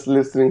 Just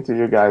listening to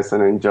you guys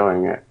and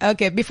enjoying it.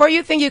 Okay, before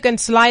you think you can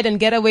slide and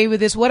get away with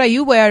this, what are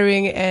you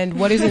wearing and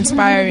what is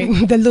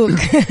inspiring the look?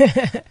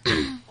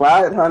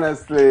 Quite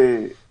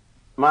honestly,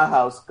 my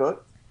house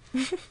coat,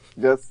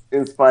 just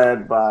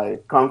inspired by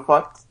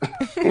comfort.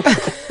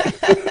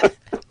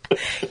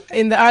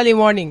 In the early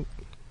morning?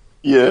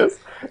 Yes,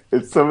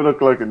 it's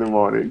 7:00 in the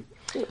morning.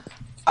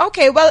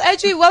 Okay, well,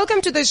 Edgy, welcome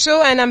to the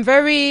show, and I'm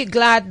very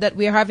glad that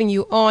we're having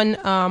you on.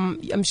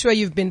 I'm sure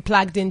you've been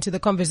plugged into the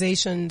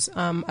conversations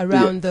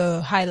around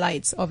the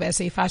highlights of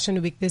SA Fashion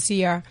Week this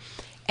year,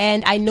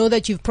 and I know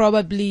that you've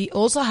probably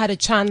also had a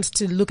chance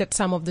to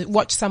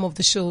watch some of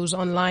the shows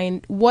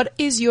online. What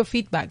is your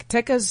feedback?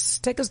 Take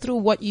us through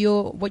what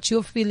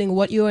you're feeling,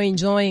 what you're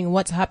enjoying,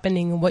 what's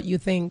happening, what you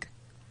think.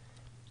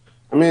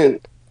 I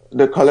mean,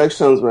 the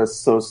collections were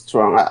so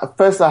strong.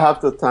 First, I have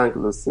to thank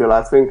Lucille.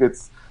 I think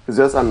it's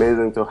just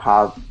amazing to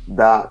have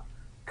that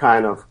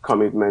kind of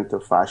commitment to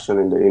fashion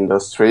in the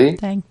industry.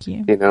 Thank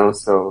you.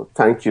 So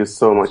thank you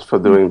so much for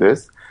doing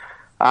this.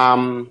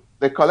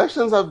 The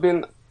collections have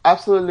been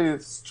absolutely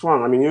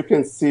strong. I mean, you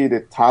can see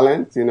the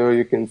talent,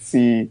 you can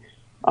see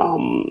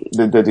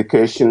the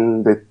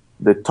dedication,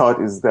 the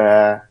thought is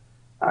there.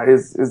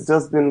 It's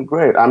just been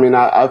great. I mean,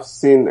 I've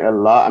seen a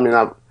lot. I mean,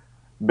 I've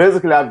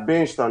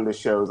binged on the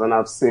shows, and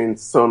I've seen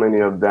so many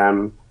of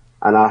them.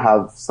 And I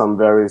have some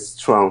very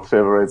strong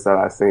favorites that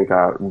I think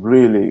are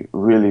really,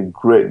 really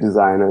great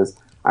designers.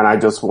 And I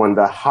just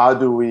wonder, how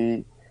do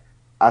we,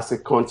 as a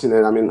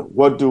continent, I mean,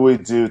 what do we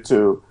do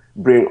to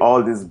bring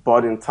all this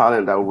budding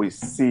talent that we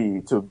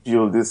see, to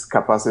build this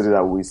capacity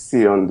that we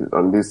see on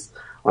this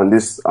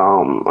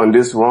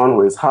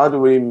runways? How do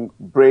we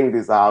bring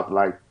this out?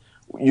 Like,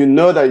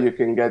 that you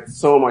can get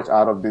so much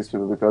out of these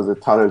people because the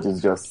talent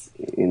is just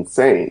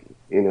insane,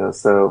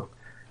 So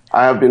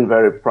I have been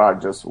very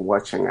proud just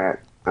watching it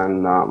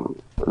and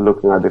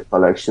looking at the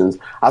collections.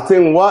 I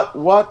think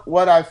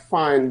what I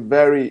find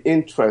very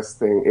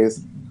interesting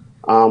is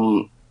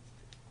I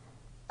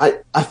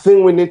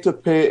think we need to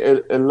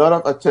pay a lot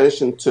of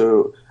attention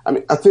to. I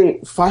mean, I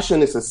think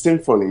fashion is a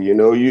symphony.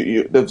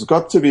 There's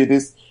got to be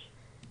this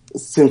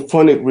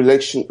symphonic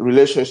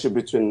relationship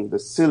between the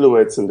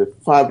silhouettes and the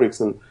fabrics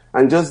and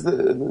just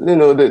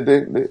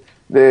the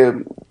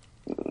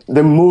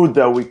mood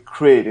that we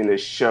create in a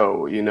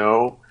show, And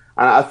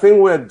I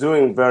think we're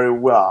doing very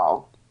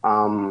well.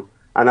 And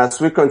as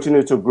we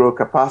continue to grow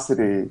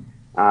capacity,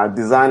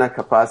 designer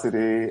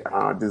capacity,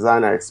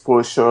 designer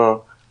exposure,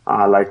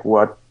 like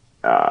what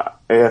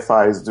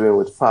AFI is doing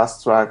with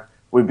Fast Track,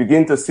 we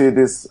begin to see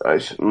this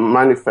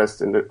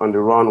manifest on the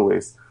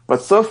runways.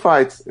 But so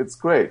far, it's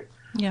great.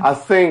 Yeah. I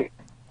think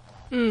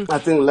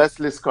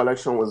Leslie's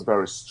collection was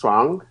very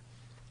strong.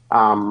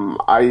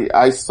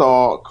 I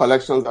saw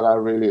collections that I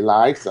really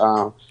liked.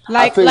 What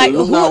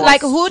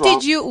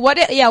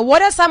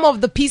are some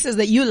of the pieces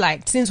that you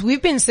liked? Since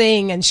we've been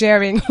saying and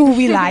sharing who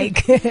we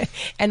like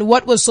and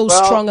what was so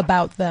strong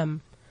about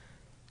them.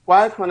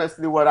 Quite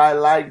honestly, what I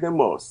liked the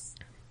most,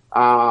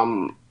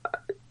 and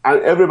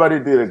everybody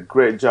did a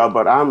great job,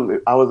 but I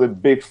was a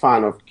big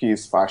fan of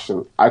Keys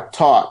fashion. I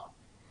thought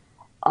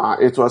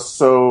it was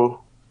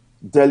so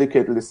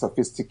delicately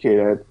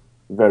sophisticated,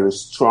 very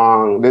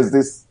strong. There's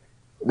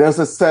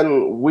a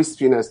certain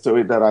wispiness to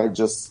it that I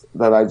just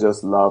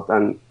loved,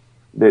 and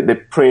the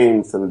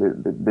prints and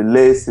the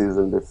laces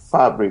and the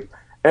fabric,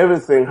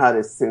 everything had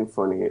a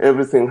symphony.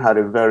 Everything had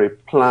a very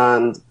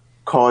planned,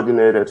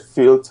 coordinated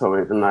feel to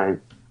it, and I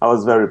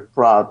was very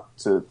proud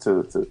to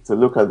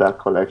look at that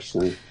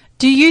collection.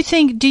 Do you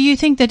think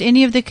that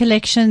any of the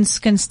collections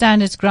can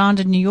stand its ground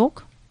in New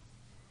York?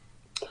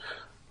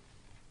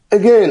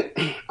 Again,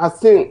 I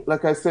think,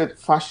 like I said,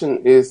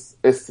 fashion is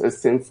a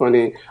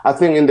symphony. I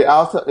think in the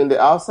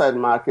outside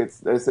markets,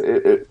 there's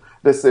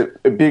a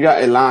bigger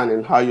elan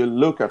in how you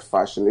look at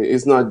fashion.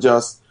 It's not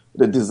just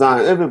the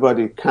design.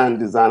 Everybody can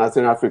design. I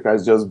think Africa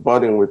is just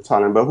budding with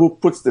talent, but who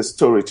puts the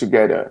story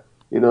together?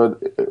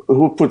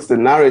 Who puts the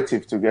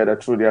narrative together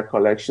through their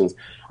collections?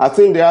 I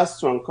think there are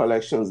strong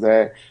collections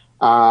there.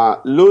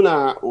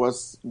 Luna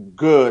was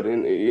good,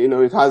 and it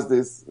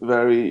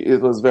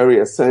was very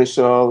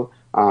essential.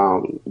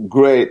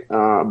 Great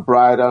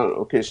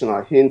bridal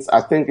occasional hints.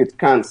 I think it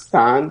can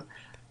stand.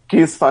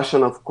 Keys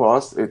fashion, of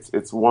course,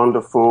 it's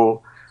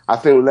wonderful. I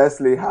think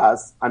Leslie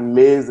has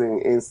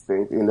amazing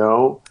instinct.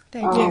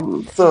 Thank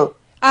you.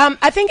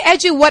 I think,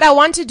 Edgy, what I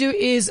want to do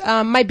is,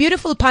 my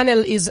beautiful panel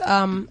is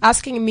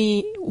asking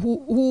me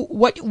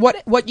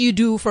what you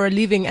do for a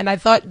living, and I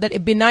thought that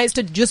it'd be nice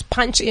to just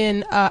punch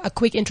in a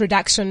quick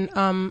introduction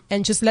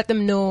and just let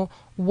them know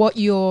what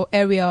your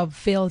area of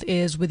field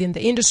is within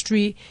the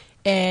industry,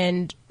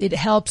 and it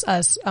helps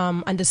us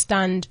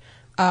understand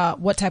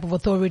what type of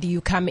authority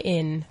you come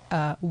in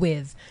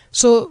with.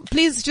 So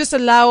please just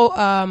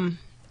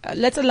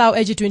let's allow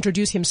Edgy to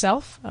introduce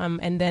himself,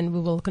 and then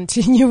we will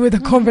continue with the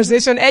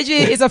conversation. Edgy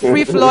is a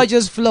free flow,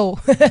 just flow.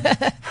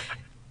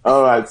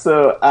 All right.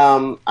 So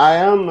I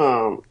am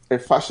a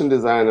fashion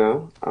designer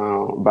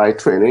by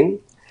training.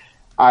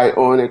 I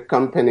own a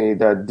company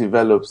that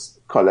develops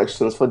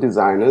collections for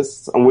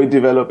designers, and we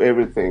develop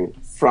everything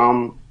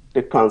from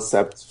the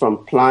concept,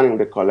 from planning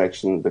the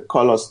collection, the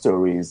color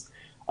stories,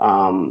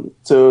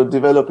 to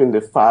developing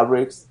the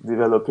fabrics,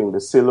 developing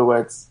the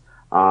silhouettes,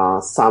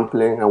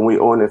 sampling, and we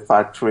own a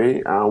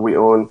factory. We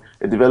own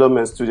a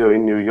development studio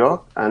in New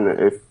York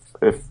and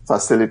a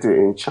facility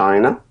in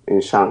China, in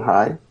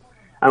Shanghai.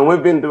 And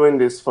we've been doing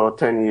this for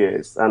 10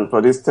 years. And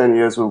for these 10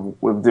 years,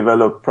 we've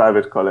developed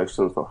private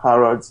collections for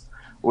Harrods.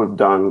 We've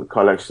done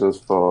collections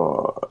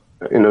for,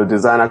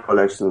 designer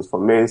collections for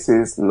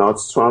Macy's,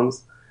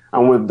 Nordstrom's.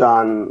 And we've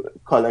done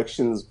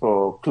collections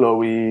for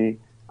Chloe,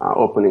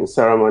 opening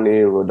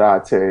ceremony,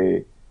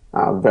 Rodarte,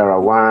 Vera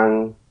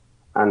Wang,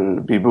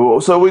 and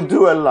Bibu. So we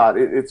do a lot.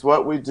 It's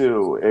what we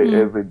do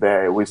every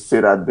day. We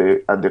sit at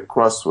the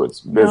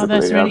crossroads, basically. Oh,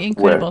 that's really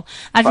incredible.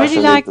 I'd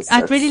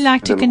really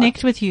like to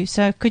connect with you.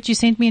 So could you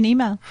send me an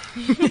email?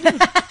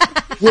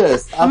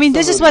 Yes, absolutely. I mean,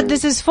 this is what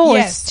this is for.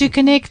 Yes. It's to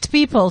connect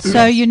people.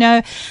 So,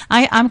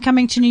 I'm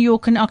coming to New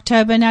York in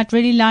October, and I'd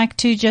really like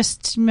to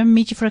just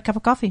meet you for a cup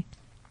of coffee.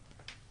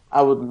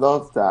 I would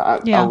love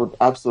that. I would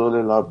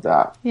absolutely love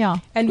that. Yeah.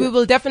 And we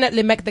will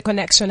definitely make the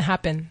connection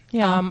happen.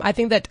 Yeah. I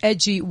think that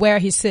Edgy, where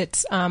he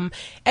sits,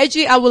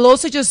 Edgy, I will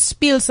also just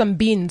spill some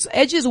beans.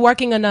 Edgy is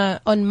working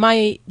on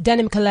my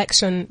denim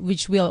collection,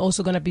 which we are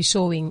also going to be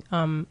showing,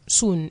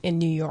 soon in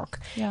New York.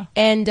 Yeah.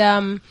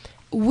 And,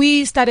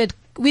 we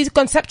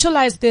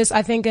conceptualized this,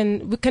 I think,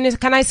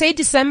 can I say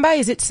December?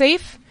 Is it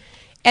safe?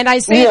 And I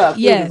say,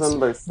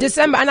 yes,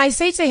 December. And I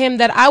say to him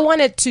that I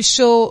wanted to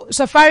show,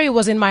 Safari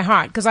was in my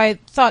heart, because I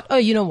thought,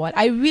 you know what?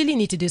 I really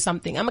need to do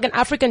something. I'm like an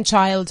African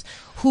child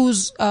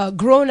who's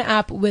grown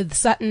up with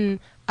certain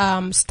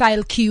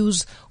style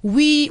cues.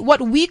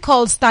 What we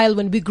called style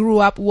when we grew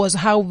up was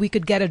how we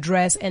could get a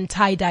dress and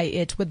tie-dye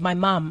it with my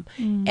mom.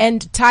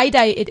 And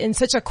tie-dye it in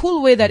such a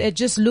cool way that it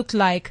just looked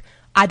like,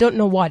 I don't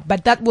know what,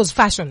 but that was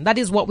fashion. That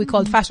is what we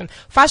called fashion.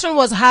 Fashion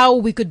was how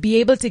we could be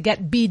able to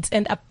get beads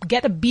and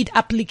get a bead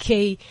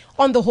applique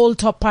on the whole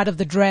top part of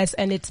the dress,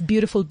 and it's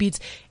beautiful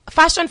beads.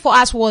 Fashion for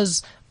us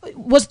was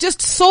was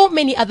just so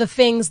many other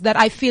things that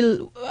I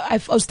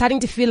was starting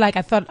to feel like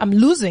I thought I'm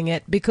losing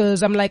it,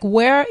 because I'm like,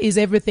 where is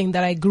everything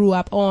that I grew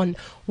up on?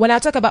 When I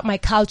talk about my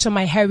culture,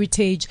 my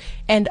heritage,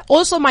 and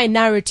also my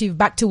narrative,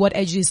 back to what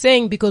Edgy is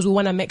saying, because we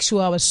want to make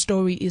sure our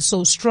story is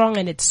so strong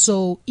and it's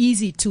so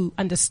easy to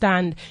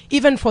understand,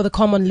 even for the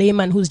common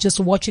layman who's just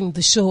watching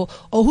the show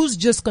or who's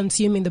just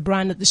consuming the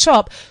brand at the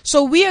shop.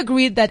 So we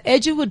agreed that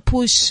Edgy would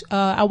push,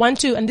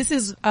 and this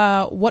is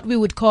what we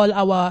would call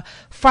our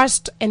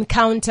first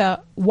encounter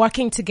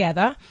working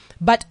together,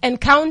 but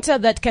encounter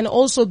that can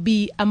also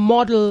be a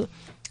model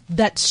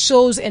that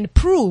shows and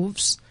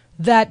proves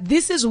that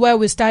this is where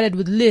we started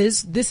with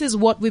Liz. This is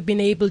what we've been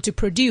able to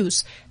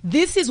produce.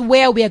 This is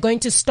where we are going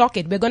to stock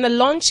it. We're going to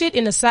launch it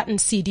in a certain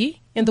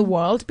city in the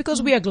world, because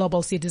we are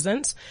global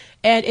citizens,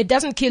 and it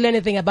doesn't kill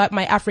anything about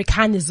my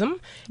Africanism.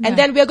 And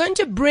then we're going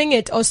to bring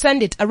it or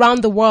send it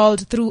around the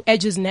world through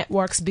Edge's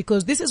networks,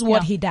 because this is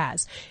what he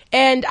does.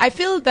 And I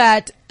feel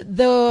that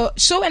the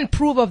show and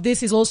prove of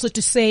this is also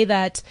to say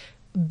that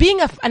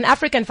being an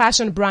African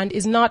fashion brand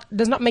does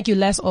not make you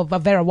less of a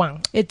Vera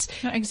Wang. It's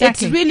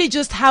really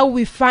just how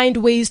we find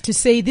ways to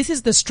say, this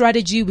is the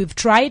strategy we've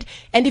tried.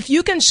 And if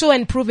you can show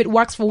and prove it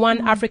works for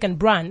one African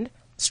brand,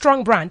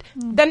 strong brand,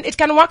 then it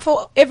can work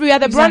for every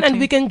other brand, and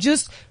we can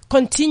just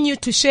continue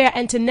to share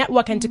and to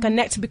network and to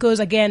connect, because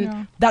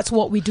again, that's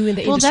what we do in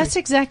the industry. Well, that's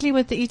exactly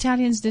what the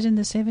Italians did in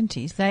the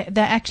 70s.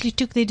 They actually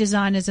took their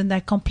designers and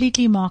they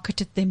completely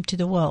marketed them to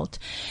the world.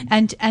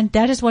 And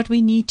that is what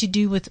we need to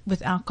do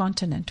with our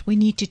continent. We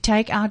need to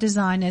take our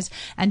designers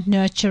and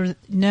nurture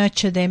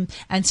them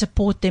and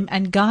support them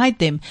and guide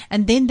them,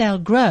 and then they'll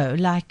grow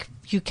like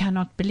you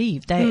cannot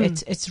believe.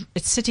 It's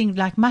sitting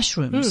like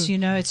mushrooms,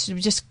 it's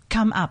just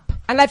come up.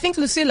 And I think,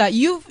 Lucilla,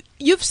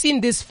 you've seen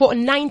this for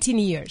 19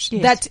 years.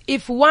 Yes. That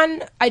if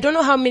I don't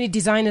know how many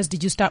designers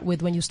did you start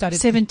with when you started?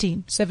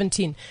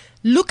 17.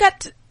 Look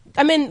at,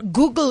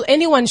 Google,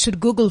 anyone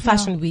should Google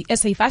Fashion Week,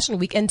 SA Fashion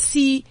Week, and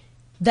see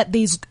that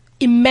there's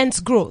immense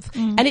growth.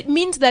 And it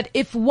means that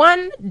if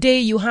one day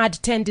you had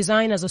 10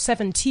 designers or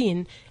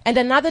 17, and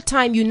another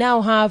time you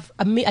now have,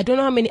 I don't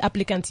know how many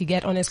applicants you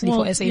get, honestly,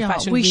 for SA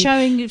Fashion Week. We're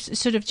showing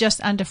sort of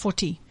just under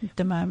 40 at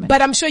the moment.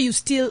 But I'm sure you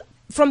still,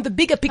 from the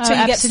bigger picture,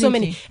 you get so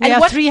many. We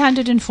have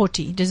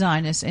 340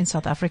 designers in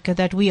South Africa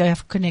that we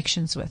have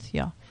connections with,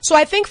 So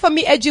I think for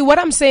me, Edgy, what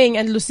I'm saying,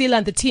 and Lucilla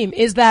and the team,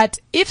 is that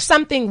if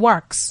something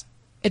works,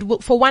 it will,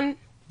 for one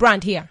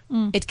brand here,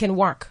 it can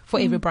work for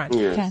every brand.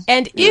 Yes.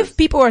 And if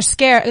people are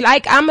scared,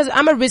 like I'm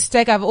a risk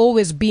taker, I've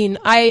always been,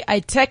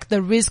 I take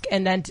the risk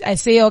and then I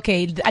say,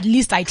 okay, at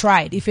least I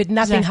tried, if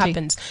nothing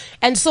happens.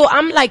 And so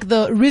I'm like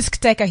the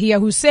risk taker here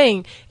who's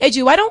saying,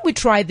 Edgy, why don't we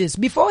try this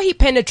before he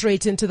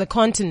penetrates into the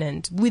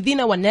continent within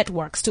our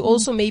networks to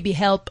also maybe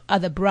help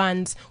other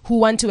brands who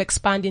want to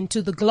expand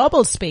into the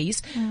global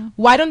space?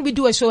 Why don't we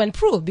do a show and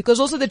prove?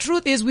 Because also the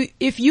truth is,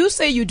 if you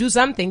say you do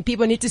something,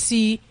 people need to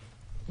see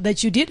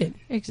that you did it.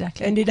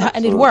 Exactly. And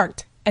it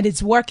worked. And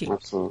it's working.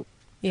 Absolutely.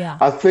 Yeah.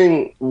 I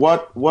think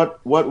what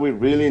we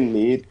really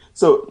need.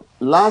 So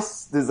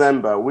last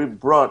December, we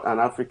brought an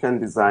African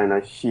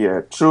designer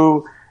here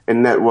through a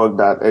network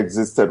that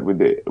existed with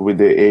the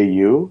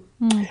AU.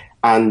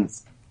 And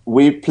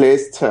we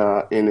placed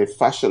her in a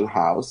fashion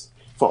house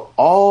for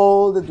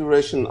all the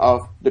duration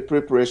of the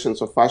preparations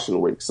for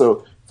Fashion Week.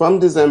 So from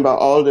December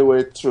all the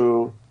way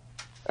through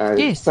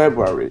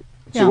February,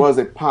 she was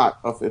a part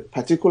of a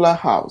particular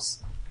house,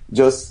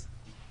 just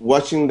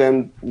watching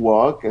them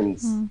work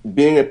and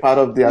being a part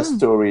of their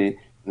story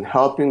and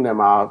helping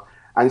them out.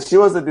 And she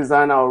was a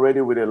designer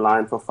already with a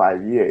line for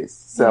 5 years.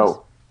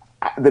 So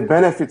the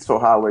benefits for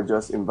her were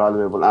just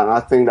invaluable. And I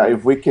think that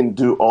if we can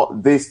do all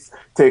this,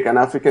 take an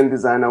African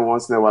designer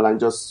once in a while and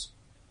just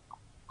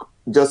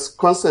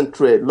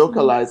concentrate,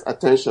 localize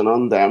attention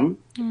on them,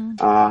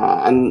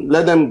 and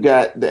let them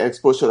get the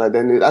exposure that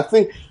they need. I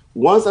think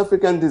once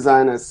African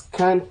designers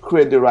can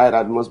create the right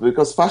atmosphere,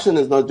 because fashion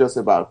is not just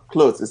about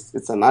clothes,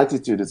 it's an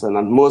attitude, it's an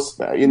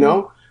atmosphere,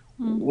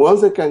 Once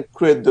they can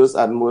create those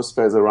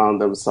atmospheres around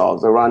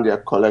themselves, around their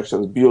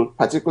collections, build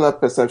particular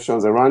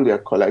perceptions around their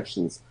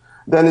collections,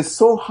 then it's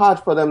so hard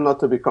for them not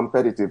to be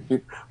competitive.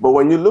 But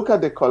when you look at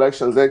the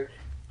collections, like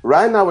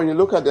right now, when you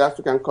look at the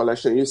African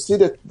collection, you see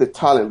the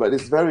talent, but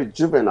it's very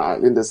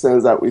juvenile in the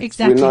sense that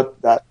we're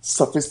not that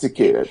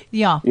sophisticated.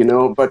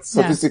 But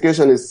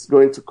sophistication is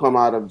going to come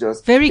out of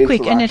just very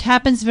quick, and it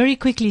happens very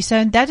quickly.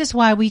 So that is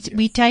why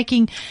we're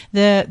taking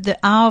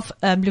our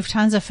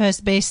Lufthansa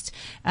First Best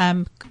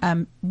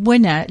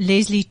winner,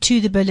 Leslie, to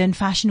the Berlin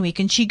Fashion Week,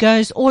 and she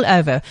goes all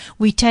over.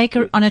 We take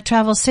her on a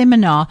travel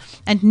seminar,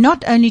 and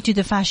not only to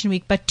the Fashion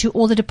Week, but to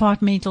all the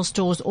departmental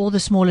stores, all the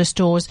smaller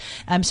stores,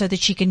 so that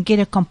she can get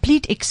a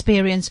complete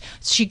experience.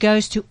 She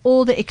goes to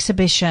all the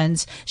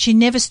exhibitions. She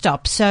never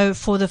stops. So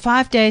for the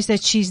 5 days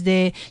that she's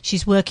there,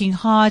 she's working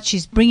hard.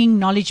 She's bringing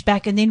knowledge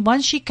back. And then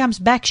once she comes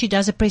back, she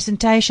does a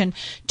presentation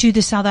to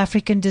the South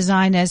African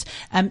designers,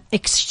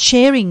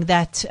 sharing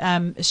that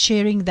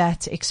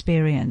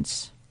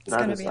experience. It's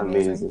going to be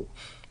amazing.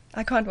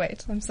 I can't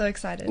wait. I'm so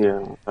excited.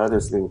 Yeah, that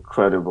is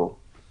incredible.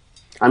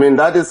 I mean,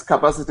 that is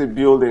capacity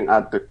building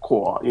at the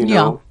core, you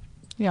know.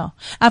 Yeah.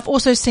 I've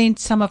also sent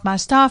some of my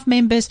staff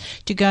members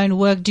to go and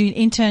work, do an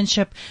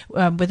internship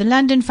with the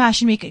London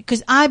Fashion Week,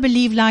 because I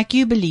believe, like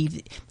you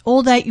believe,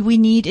 all that we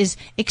need is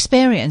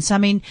experience. I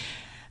mean,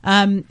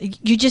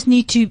 you just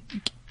need to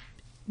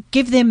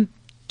give them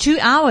 2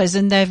 hours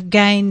and they've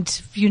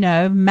gained,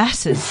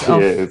 masses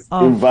of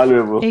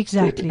invaluable.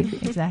 Exactly.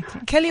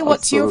 Kelly,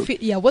 what's your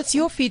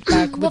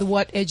feedback with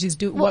what Edge is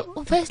doing?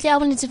 Well, firstly, I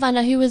wanted to find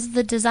out who was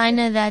the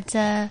designer that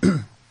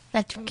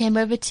that came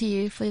over to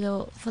you for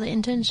the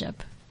internship.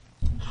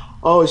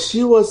 Oh,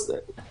 she was.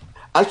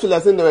 Actually, I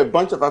think there were a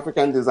bunch of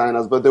African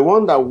designers, but the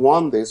one that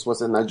won this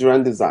was a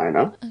Nigerian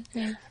designer.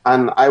 Okay.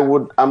 And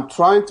I'm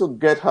trying to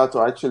get her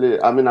to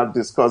actually, I've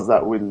discussed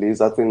that with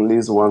Liz. I think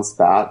Liz wants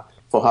that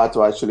for her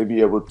to actually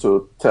be able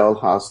to tell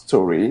her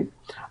story.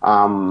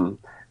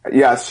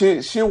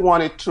 She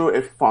won it through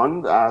a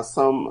fund,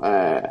 some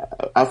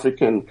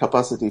African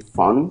capacity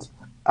fund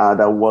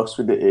that works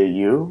with the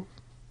AU.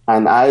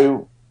 And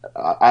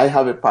I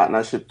have a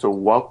partnership to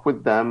work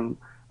with them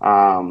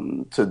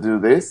to do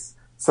this.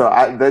 So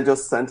they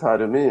just sent her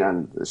to me,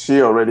 and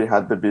she already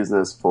had the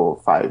business for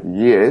 5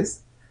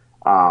 years.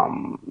 Her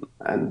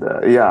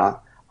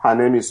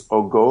name is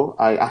Ogo.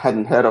 I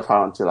hadn't heard of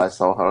her until I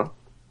saw her.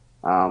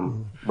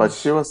 But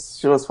she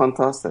was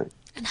fantastic.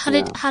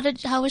 And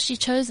how was she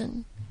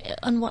chosen?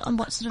 On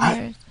what sort of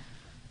merit?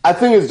 I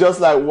think it's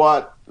just like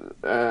what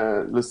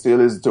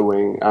Lucille is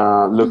doing,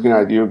 looking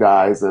at you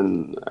guys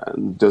and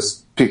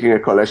just picking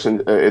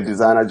a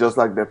designer just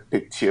like they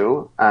picked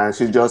you, and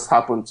she just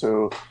happened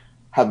to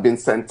have been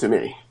sent to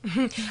me.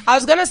 I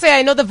was gonna say,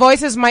 I know the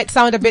voices might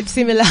sound a bit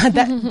similar.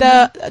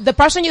 The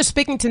person you're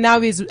speaking to now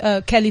is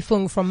Kelly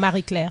Fung from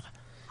Marie Claire.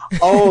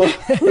 Oh,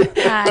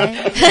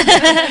 hi.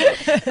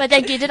 But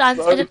thank you.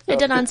 It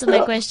did answer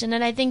my question,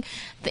 and I think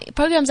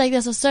programs like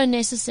this are so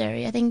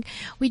necessary. I think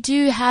we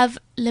do have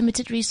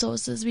limited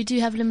resources, we do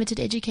have limited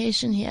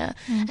education here,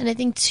 and I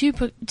think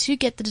to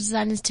get the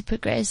designers to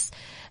progress,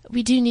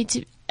 we do need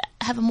to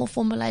have a more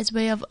formalized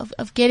way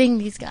of getting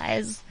these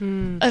guys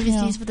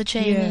overseas for the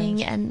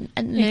training and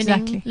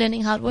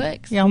learning how it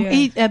works.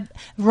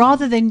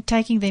 Rather than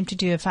taking them to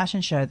do a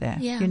fashion show there,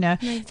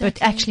 exactly. But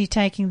actually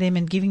taking them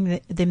and giving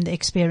them the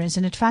experience.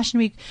 And at Fashion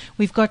Week,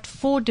 we've got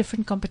 4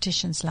 different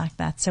competitions like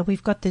that. So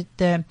we've got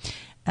the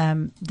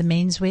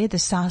menswear, the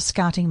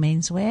scouting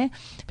menswear,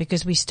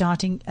 because we're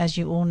starting, as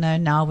you all know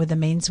now, with the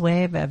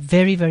menswear,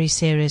 very, very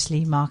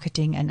seriously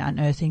marketing and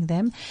unearthing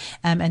them.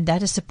 And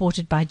that is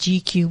supported by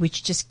GQ,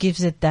 which just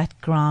gives it that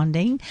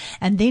grounding.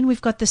 And then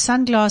we've got the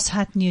Sunglass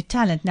Hut New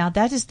Talent. Now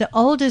that is the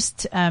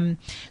oldest,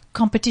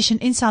 competition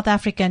in South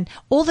Africa, and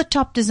all the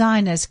top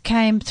designers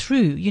came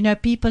through.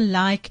 People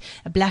like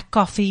Black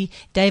Coffee,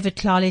 David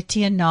Clale,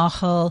 Tia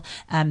Nagel,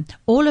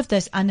 all of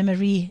those,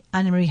 Anna-Marie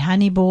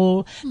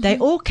Honeyball, they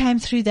all came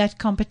through that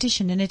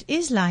competition. And it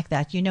is like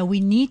that. We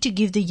need to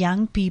give the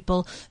young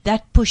people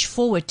that push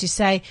forward to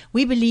say,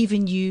 we believe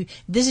in you.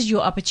 This is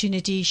your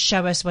opportunity.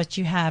 Show us what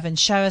you have and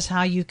show us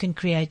how you can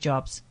create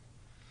jobs.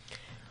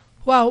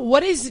 Wow,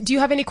 do you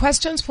have any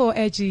questions for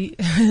Edgy?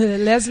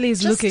 Leslie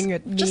is looking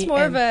at me. Just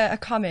more of a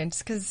comment,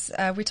 because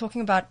we're talking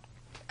about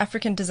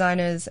African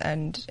designers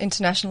and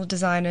international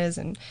designers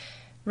and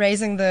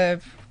raising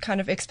the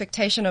kind of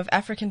expectation of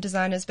African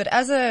designers. But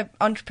as a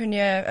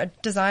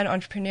design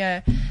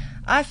entrepreneur,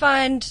 I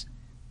find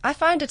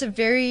it a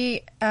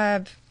very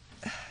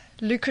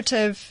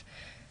lucrative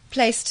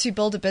place to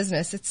build a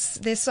business.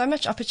 There's so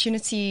much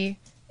opportunity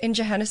in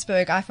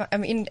Johannesburg,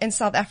 in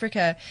South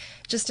Africa,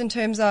 just in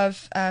terms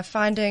of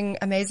finding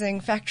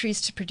amazing factories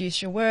to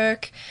produce your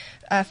work.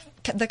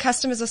 The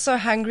customers are so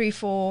hungry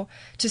to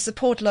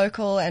support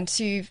local and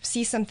to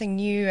see something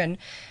new. And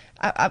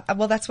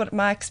that's what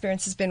my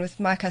experience has been with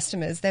my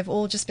customers. They've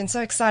all just been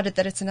so excited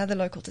that it's another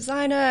local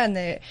designer,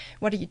 and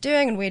what are you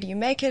doing and where do you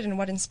make it and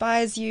what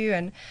inspires you?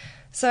 And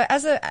so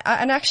I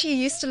actually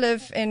used to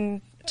live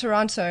in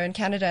Toronto in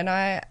Canada, and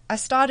I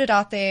started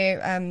out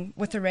there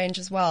with a range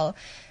as well.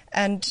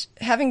 And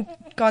having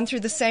gone through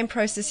the same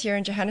process here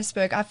in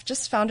Johannesburg, I've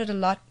just found it a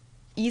lot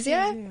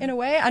easier in a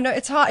way. I know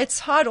it's hard.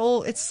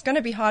 It's going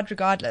to be hard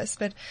regardless,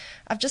 but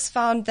I've just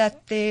found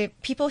that the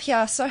people here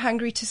are so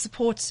hungry to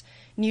support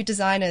new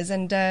designers,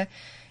 and the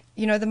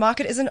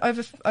market isn't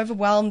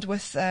overwhelmed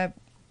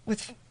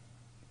with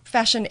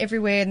fashion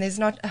everywhere, and there's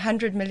not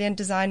 100 million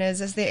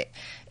designers as there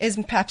is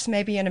perhaps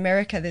maybe in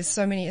America. There's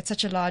so many. It's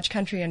such a large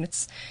country and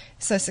it's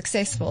so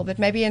successful. But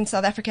maybe in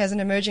South Africa, as an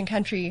emerging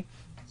country,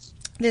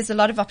 there's a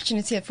lot of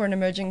opportunity for an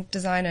emerging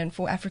designer and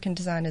for African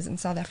designers and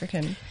South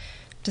African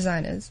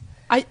designers.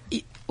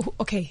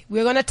 Okay,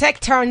 we're going to take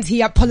turns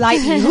here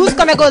politely. Who's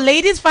going to go,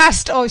 ladies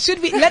first, or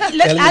should we?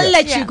 I'll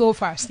let you go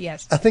first,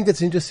 yes. I think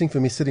it's interesting for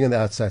me sitting on the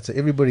outside. So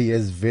everybody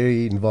is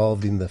very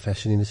involved in the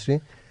fashion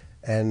industry.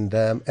 And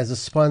as a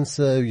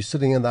sponsor, you're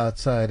sitting on the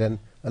outside, and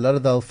a lot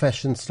of the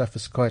old-fashioned stuff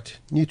is quite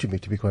new to me,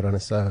 to be quite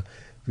honest. So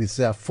this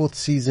is our 4th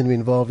season we're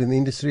involved in the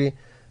industry.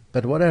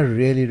 But what I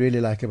really, really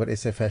like about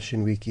SA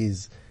Fashion Week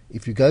is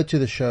if you go to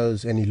the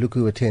shows and you look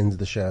who attends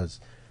the shows,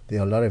 There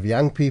are a lot of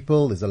young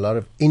people. There's a lot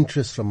of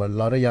interest from a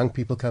lot of young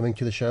people coming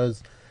to the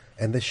shows,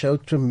 and they show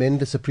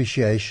tremendous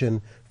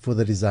appreciation for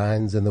the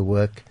designs and the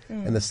work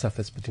and the stuff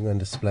that's putting on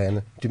display.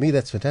 And to me,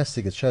 that's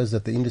fantastic. It shows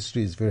that the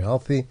industry is very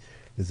healthy.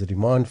 There's a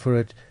demand for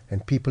it,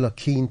 and people are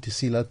keen to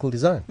see local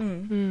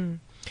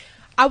design.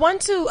 I want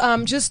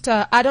to just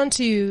add on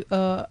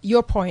to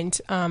your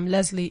point,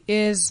 Leslie,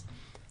 is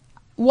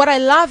what I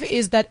love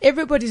is that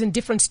everybody's in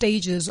different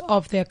stages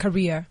of their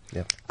career.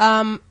 Yep.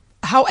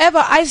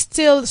 However, I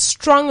still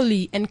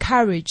strongly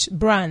encourage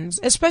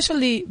brands,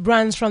 especially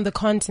brands from the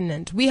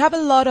continent. We have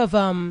a lot of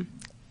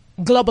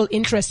global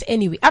interest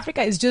anyway.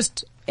 Africa is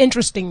just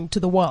interesting to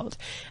the world.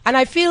 And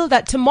I feel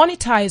that to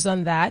monetize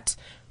on that,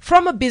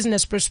 from a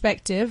business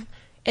perspective,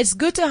 it's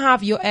good to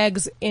have your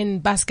eggs in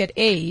basket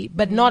A,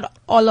 but not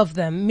all of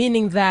them,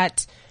 meaning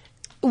that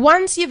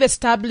once you've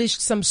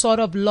established some sort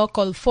of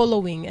local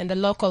following and a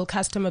local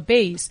customer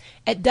base,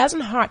 it doesn't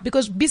hurt,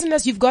 because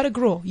business, you've got to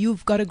grow.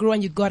 You've got to grow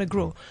and you've got to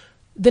grow.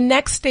 The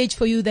next stage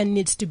for you then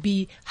needs to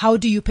be, how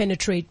do you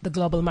penetrate the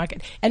global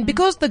market? And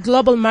because the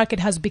global market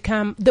has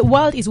become, the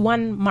world is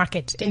one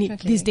market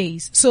these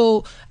days.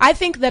 So I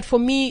think that for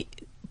me,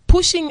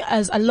 pushing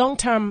as a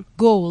long-term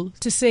goal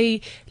to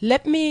say,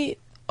 let me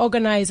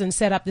organize and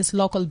set up this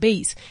local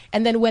base.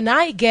 And then when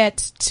I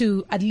get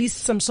to at least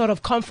some sort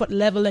of comfort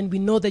level and we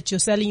know that you're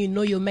selling, you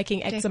know you're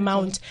making X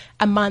amount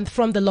a month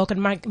from the local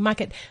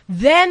market,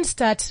 then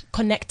start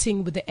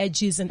connecting with the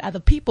edges and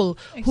other people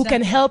who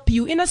can help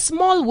you in a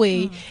small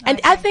way. And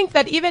I think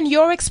that even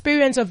your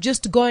experience of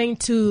just going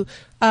to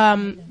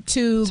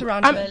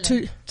Toronto.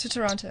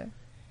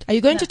 Are you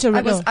going to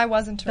Toronto? I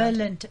was in Toronto.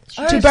 Berlin.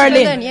 To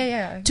Berlin.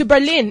 Yeah. To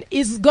Berlin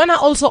is gonna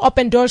also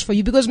open doors for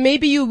you, because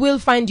maybe you will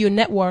find your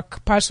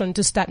network person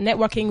to start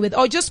networking with,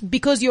 or just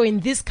because you're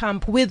in this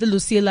camp with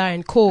Lucilla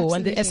and Co.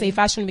 and the SA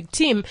Fashion Week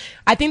team.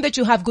 I think that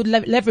you have good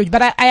leverage.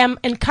 But I am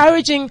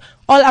encouraging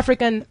all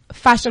African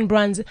fashion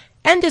brands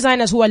and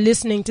designers who are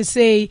listening to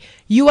say,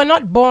 you are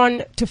not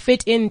born to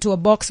fit into a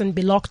box and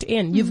be locked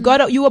in.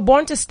 You were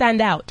born to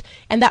stand out.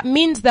 And that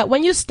means that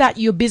when you start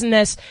your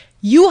business,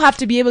 you have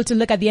to be able to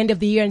look at the end of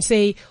the year and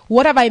say,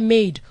 what have I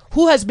made?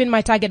 Who has been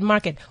my target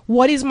market?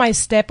 What is my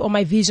step or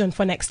my vision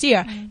for next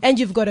year? And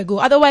you've got to go.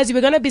 Otherwise, you're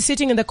going to be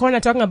sitting in the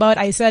corner talking about,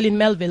 I sell in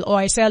Melville or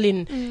I sell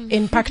in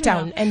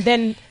Parktown. And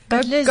then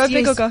go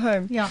big or go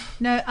home. Yeah.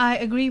 No, I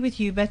agree with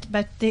you. But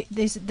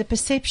there's the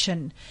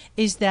perception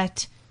is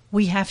that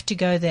we have to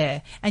go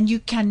there, and you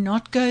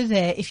cannot go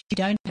there if you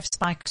don't have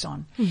spikes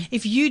on.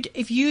 If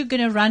you're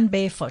going to run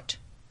barefoot,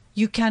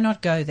 you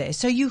cannot go there.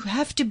 So you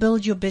have to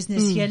build your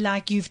business here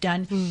like you've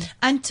done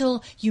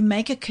until you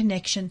make a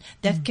connection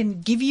that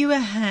can give you a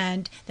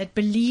hand, that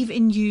believe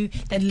in you,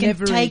 that can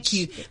take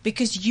you.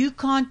 Because you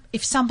can't,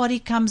 if somebody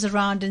comes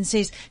around and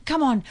says,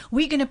 come on,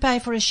 we're going to pay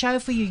for a show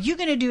for you. You're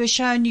going to do a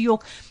show in New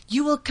York.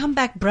 You will come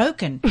back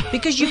broken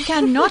because you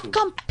cannot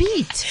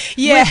compete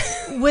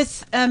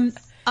with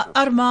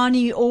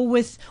Armani or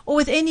with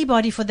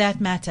anybody for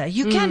that matter.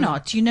 You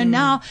cannot.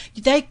 Now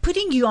they're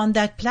putting you on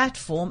that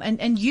platform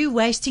and you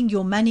wasting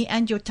your money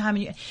and your time.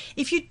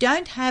 If you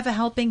don't have a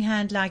helping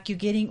hand like you're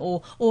getting,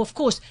 or of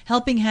course,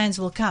 helping hands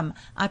will come.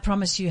 I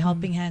promise you,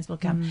 helping hands will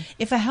come.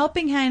 If a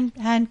helping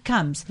hand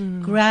comes,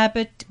 grab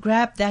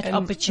that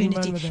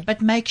opportunity,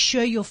 but make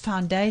sure your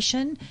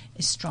foundation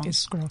is strong.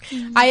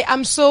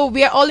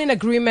 We are all in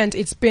agreement.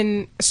 It's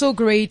been so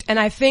great. And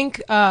I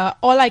think,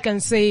 all I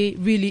can say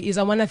really is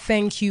I want to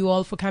thank you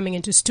all for coming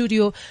into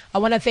studio. I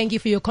want to thank you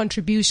for your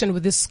contribution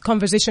with this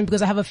conversation,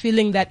 because I have a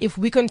feeling that if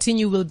we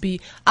continue,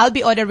 I'll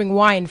be ordering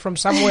wine from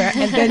somewhere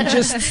and then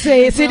just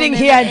sitting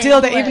here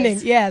until the evening.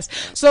 Yes.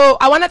 So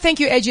I want to thank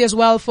you, Edgy, as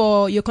well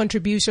for your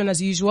contribution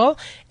as usual.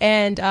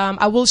 And,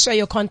 I will share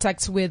your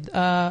contacts with,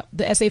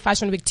 the SA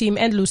Fashion Week team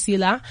and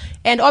Lucilla.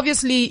 And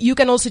obviously you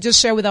can also just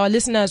share with our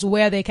listeners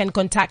where they can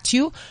contact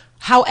you.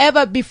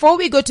 However, before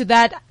we go to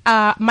that,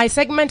 my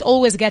segment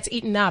always gets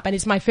eaten up, and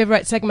it's my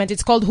favorite segment.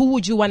 It's called Who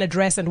Would You Want to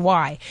Dress and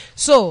Why?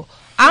 So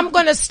I'm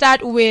going to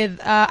start with,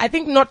 I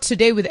think not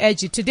today with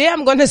Edgy. Today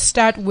I'm going to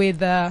start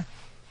with,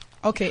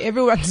 okay,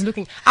 everyone's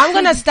looking. I'm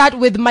going to start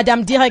with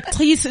Madame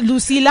Directrice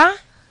Lucilla,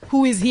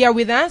 who is here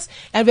with us,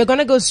 and we're going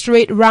to go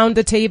straight round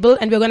the table,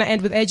 and we're going to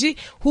end with Edgy.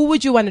 Who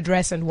would you want to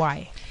dress and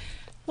why?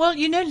 Well,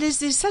 Liz,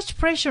 there's such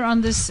pressure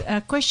on this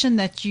question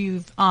that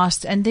you've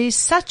asked, and there's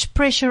such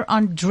pressure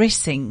on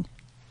dressing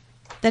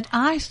that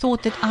I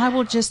thought that I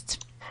will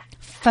just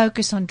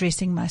focus on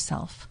dressing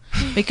myself,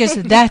 because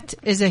that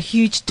is a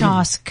huge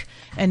task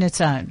in its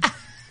own.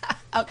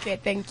 Okay,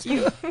 thank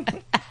you.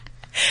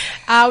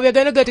 We're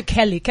going to go to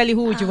Kelly. Kelly,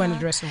 who would you want to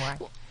dress and why?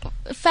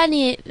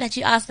 Funny that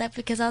you asked that,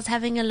 because I was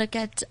having a look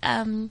at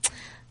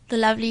the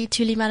lovely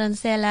Thuli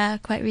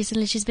Madonsela quite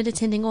recently. She's been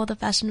attending all the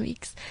fashion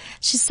weeks.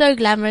 She's so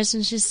glamorous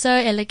and she's so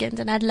elegant,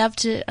 and I'd love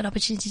an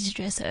opportunity to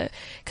dress her,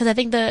 because I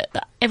think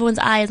everyone's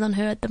eye is on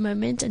her at the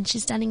moment, and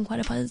she's standing quite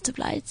a positive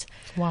light.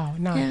 Wow,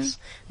 nice.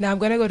 Yeah. Now I'm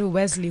going to go to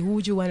Wesley. Who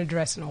would you want to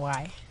dress and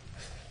why?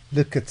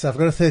 Look, I've got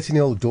a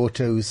 13-year-old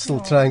daughter who's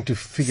still trying to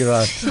figure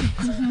out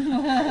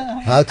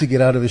how to get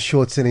out of his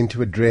shorts and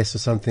into a dress or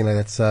something like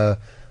that. So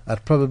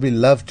I'd probably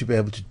love to be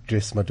able to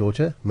dress my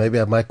daughter. Maybe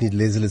I might need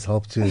Leslie's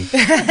help to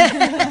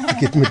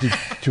get me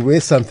to wear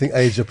something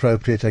age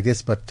appropriate, I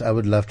guess, but I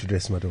would love to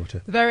dress my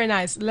daughter. Very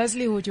nice.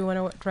 Leslie, who would you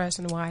want to dress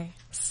and why?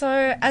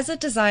 So, as a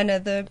designer,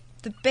 the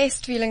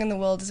best feeling in the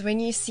world is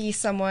when you see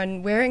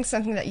someone wearing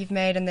something that you've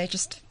made and they're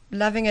just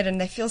loving it and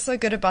they feel so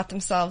good about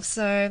themselves.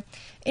 So,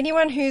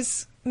 anyone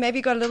who's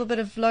maybe got a little bit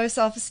of low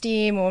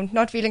self-esteem or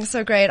not feeling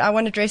so great, I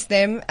want to dress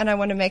them and I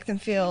want to make them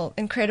feel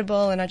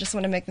incredible, and I just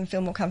want to make them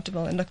feel more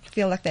comfortable and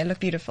feel like they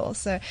look beautiful.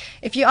 So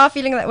if you are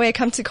feeling that way,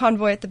 come to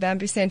Convoy at the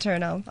Bamboo Center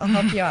and I'll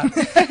help you out.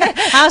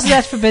 How's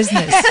that for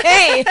business?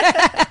 Hey,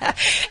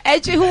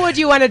 Edgy, who would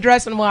you want to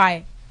dress and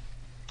why?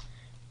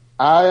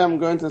 I am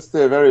going to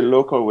stay very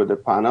local with the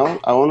panel.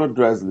 I want to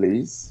dress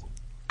Liz.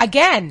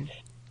 Again,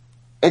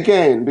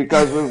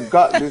 because we've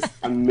got this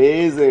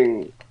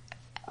amazing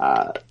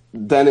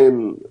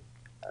denim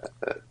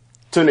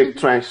tunic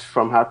trench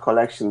from her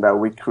collection that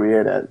we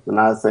created, and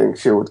I think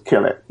she would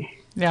kill it.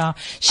 Yeah,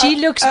 she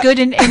looks good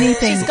in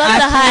anything. She's got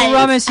the height. I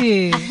promise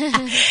you.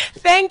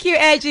 Thank you,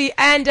 Edgy.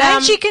 And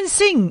she can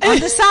sing on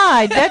the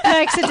side. That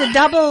makes it a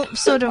double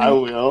sort of. I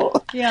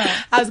will. Yeah.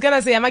 I was going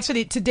to say, I'm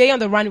actually, today on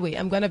the runway,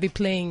 I'm going to be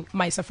playing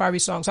my Safari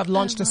song. So I've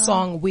launched a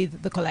song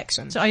with the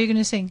collection. So are you going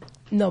to sing?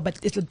 No, but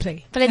it'll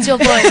play. But it's your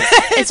voice.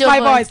 It's your my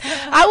voice.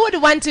 I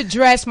would want to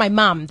dress my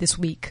mom this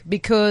week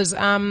because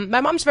my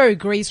mom's very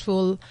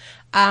graceful.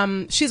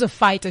 She's a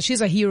fighter.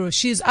 She's a hero.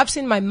 I've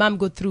seen my mom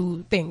go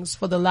through things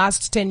for the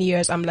last 10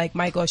 years. I'm like,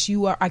 my gosh,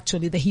 you are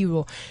actually the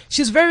hero.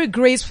 She's very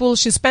graceful.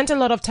 She spent a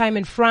lot of time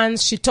in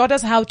France. She taught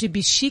us how to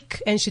be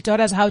chic, and she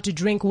taught us how to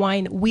drink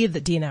wine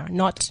with dinner,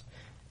 not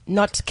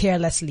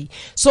carelessly.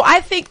 So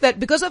I think that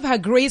because of her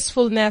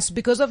gracefulness,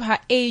 because of her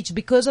age,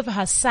 because of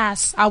her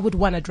sass, I would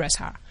want to dress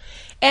her.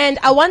 And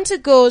I want to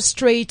go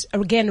straight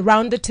again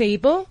round the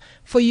table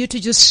for you to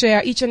just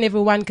share. Each and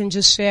every one can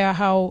just share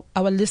how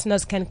our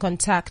listeners can can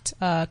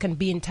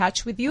be in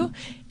touch with you.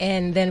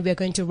 And then we're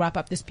going to wrap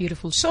up this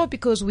beautiful show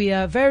because we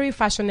are very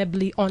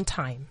fashionably on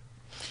time.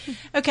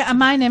 Okay,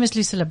 my name is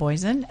Lucilla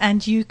Boysen,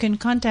 and you can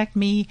contact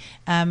me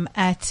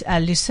at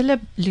Lucilla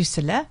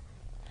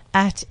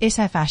at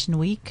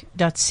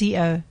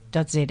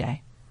safashionweek.co.za.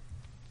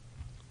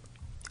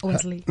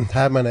 Wesley.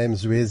 Hi, my name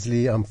is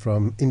Wesley. I'm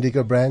from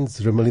Indigo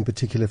Brands, Rimmel in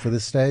particular for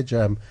this stage.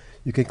 You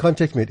can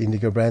contact me at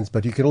Indigo Brands,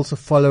 but you can also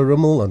follow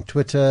Rimmel on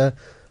Twitter,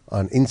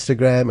 on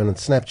Instagram, and on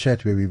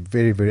Snapchat, where we're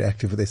very, very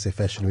active with SA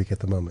Fashion Week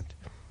at the moment.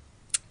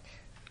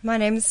 My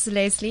name is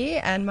Leslie,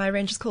 and my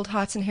range is called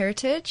Heart and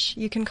Heritage.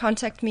 You can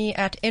contact me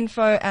at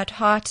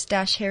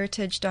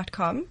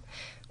info@heart-heritage.com.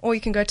 Or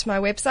you can go to my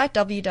website,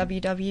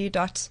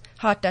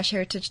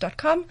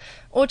 www.heart-heritage.com,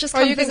 or just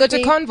come you can go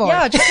to Convoy.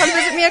 Yeah, just come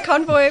visit me at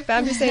Convoy,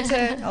 Bamboo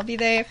Center. I'll be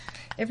there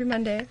every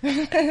Monday.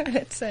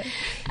 That's it.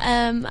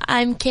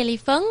 I'm Kelly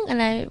Fung,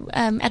 and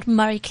I'm at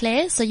Marie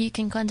Claire, so you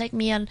can contact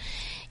me on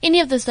any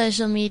of the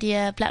social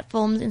media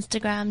platforms,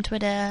 Instagram,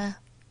 Twitter,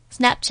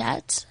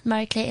 Snapchat,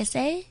 Marie Claire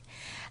SA,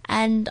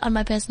 and on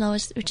my personal,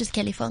 which is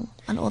Kelly Fung,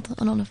 on all of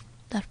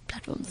the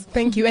platforms.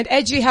 Thank you. And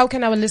Edgy, how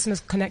can our listeners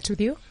connect with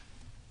you?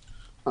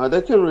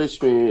 They can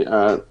reach me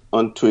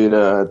on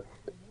Twitter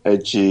at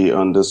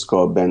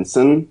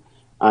edgy_Benson,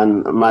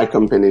 and my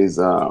company's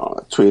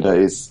Twitter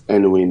is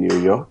NW New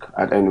York,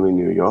 at NW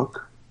New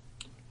York.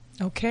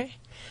 Okay.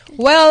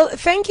 Well,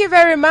 thank you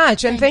very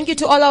much, and thank you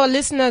to all our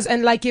listeners.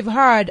 And like you've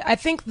heard, I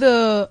think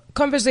the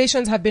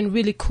conversations have been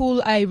really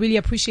cool. I really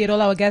appreciate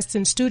all our guests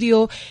in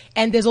studio,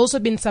 and there's also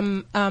been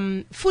some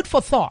food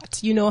for thought.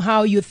 You know,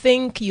 how you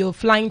think you're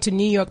flying to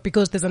New York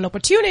because there's an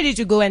opportunity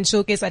to go and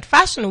showcase at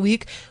Fashion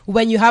Week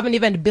when you haven't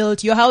even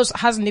built your house.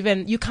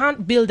 You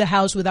can't build a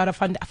house without a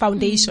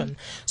foundation.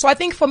 Mm-hmm. So I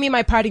think for me,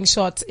 my parting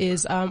shot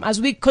is as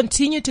we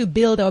continue to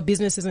build our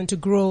businesses and to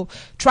grow,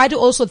 try to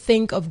also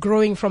think of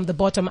growing from the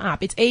bottom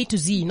up. It's A to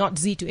Z, not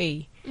Z to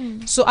A.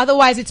 So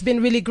otherwise, it's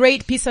been really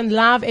great. Peace and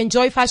love.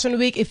 Enjoy Fashion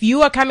Week. If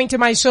you are coming to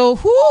my show,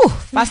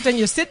 fasten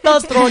your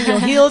seatbelts, throw on your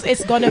heels.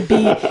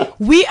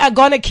 We are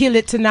gonna kill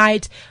it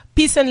tonight.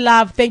 Peace and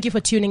love. Thank you for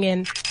tuning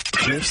in.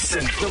 Cliff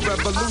Central.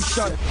 I've got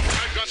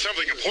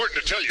something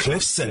important to tell you.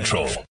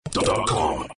 CliffCentral.com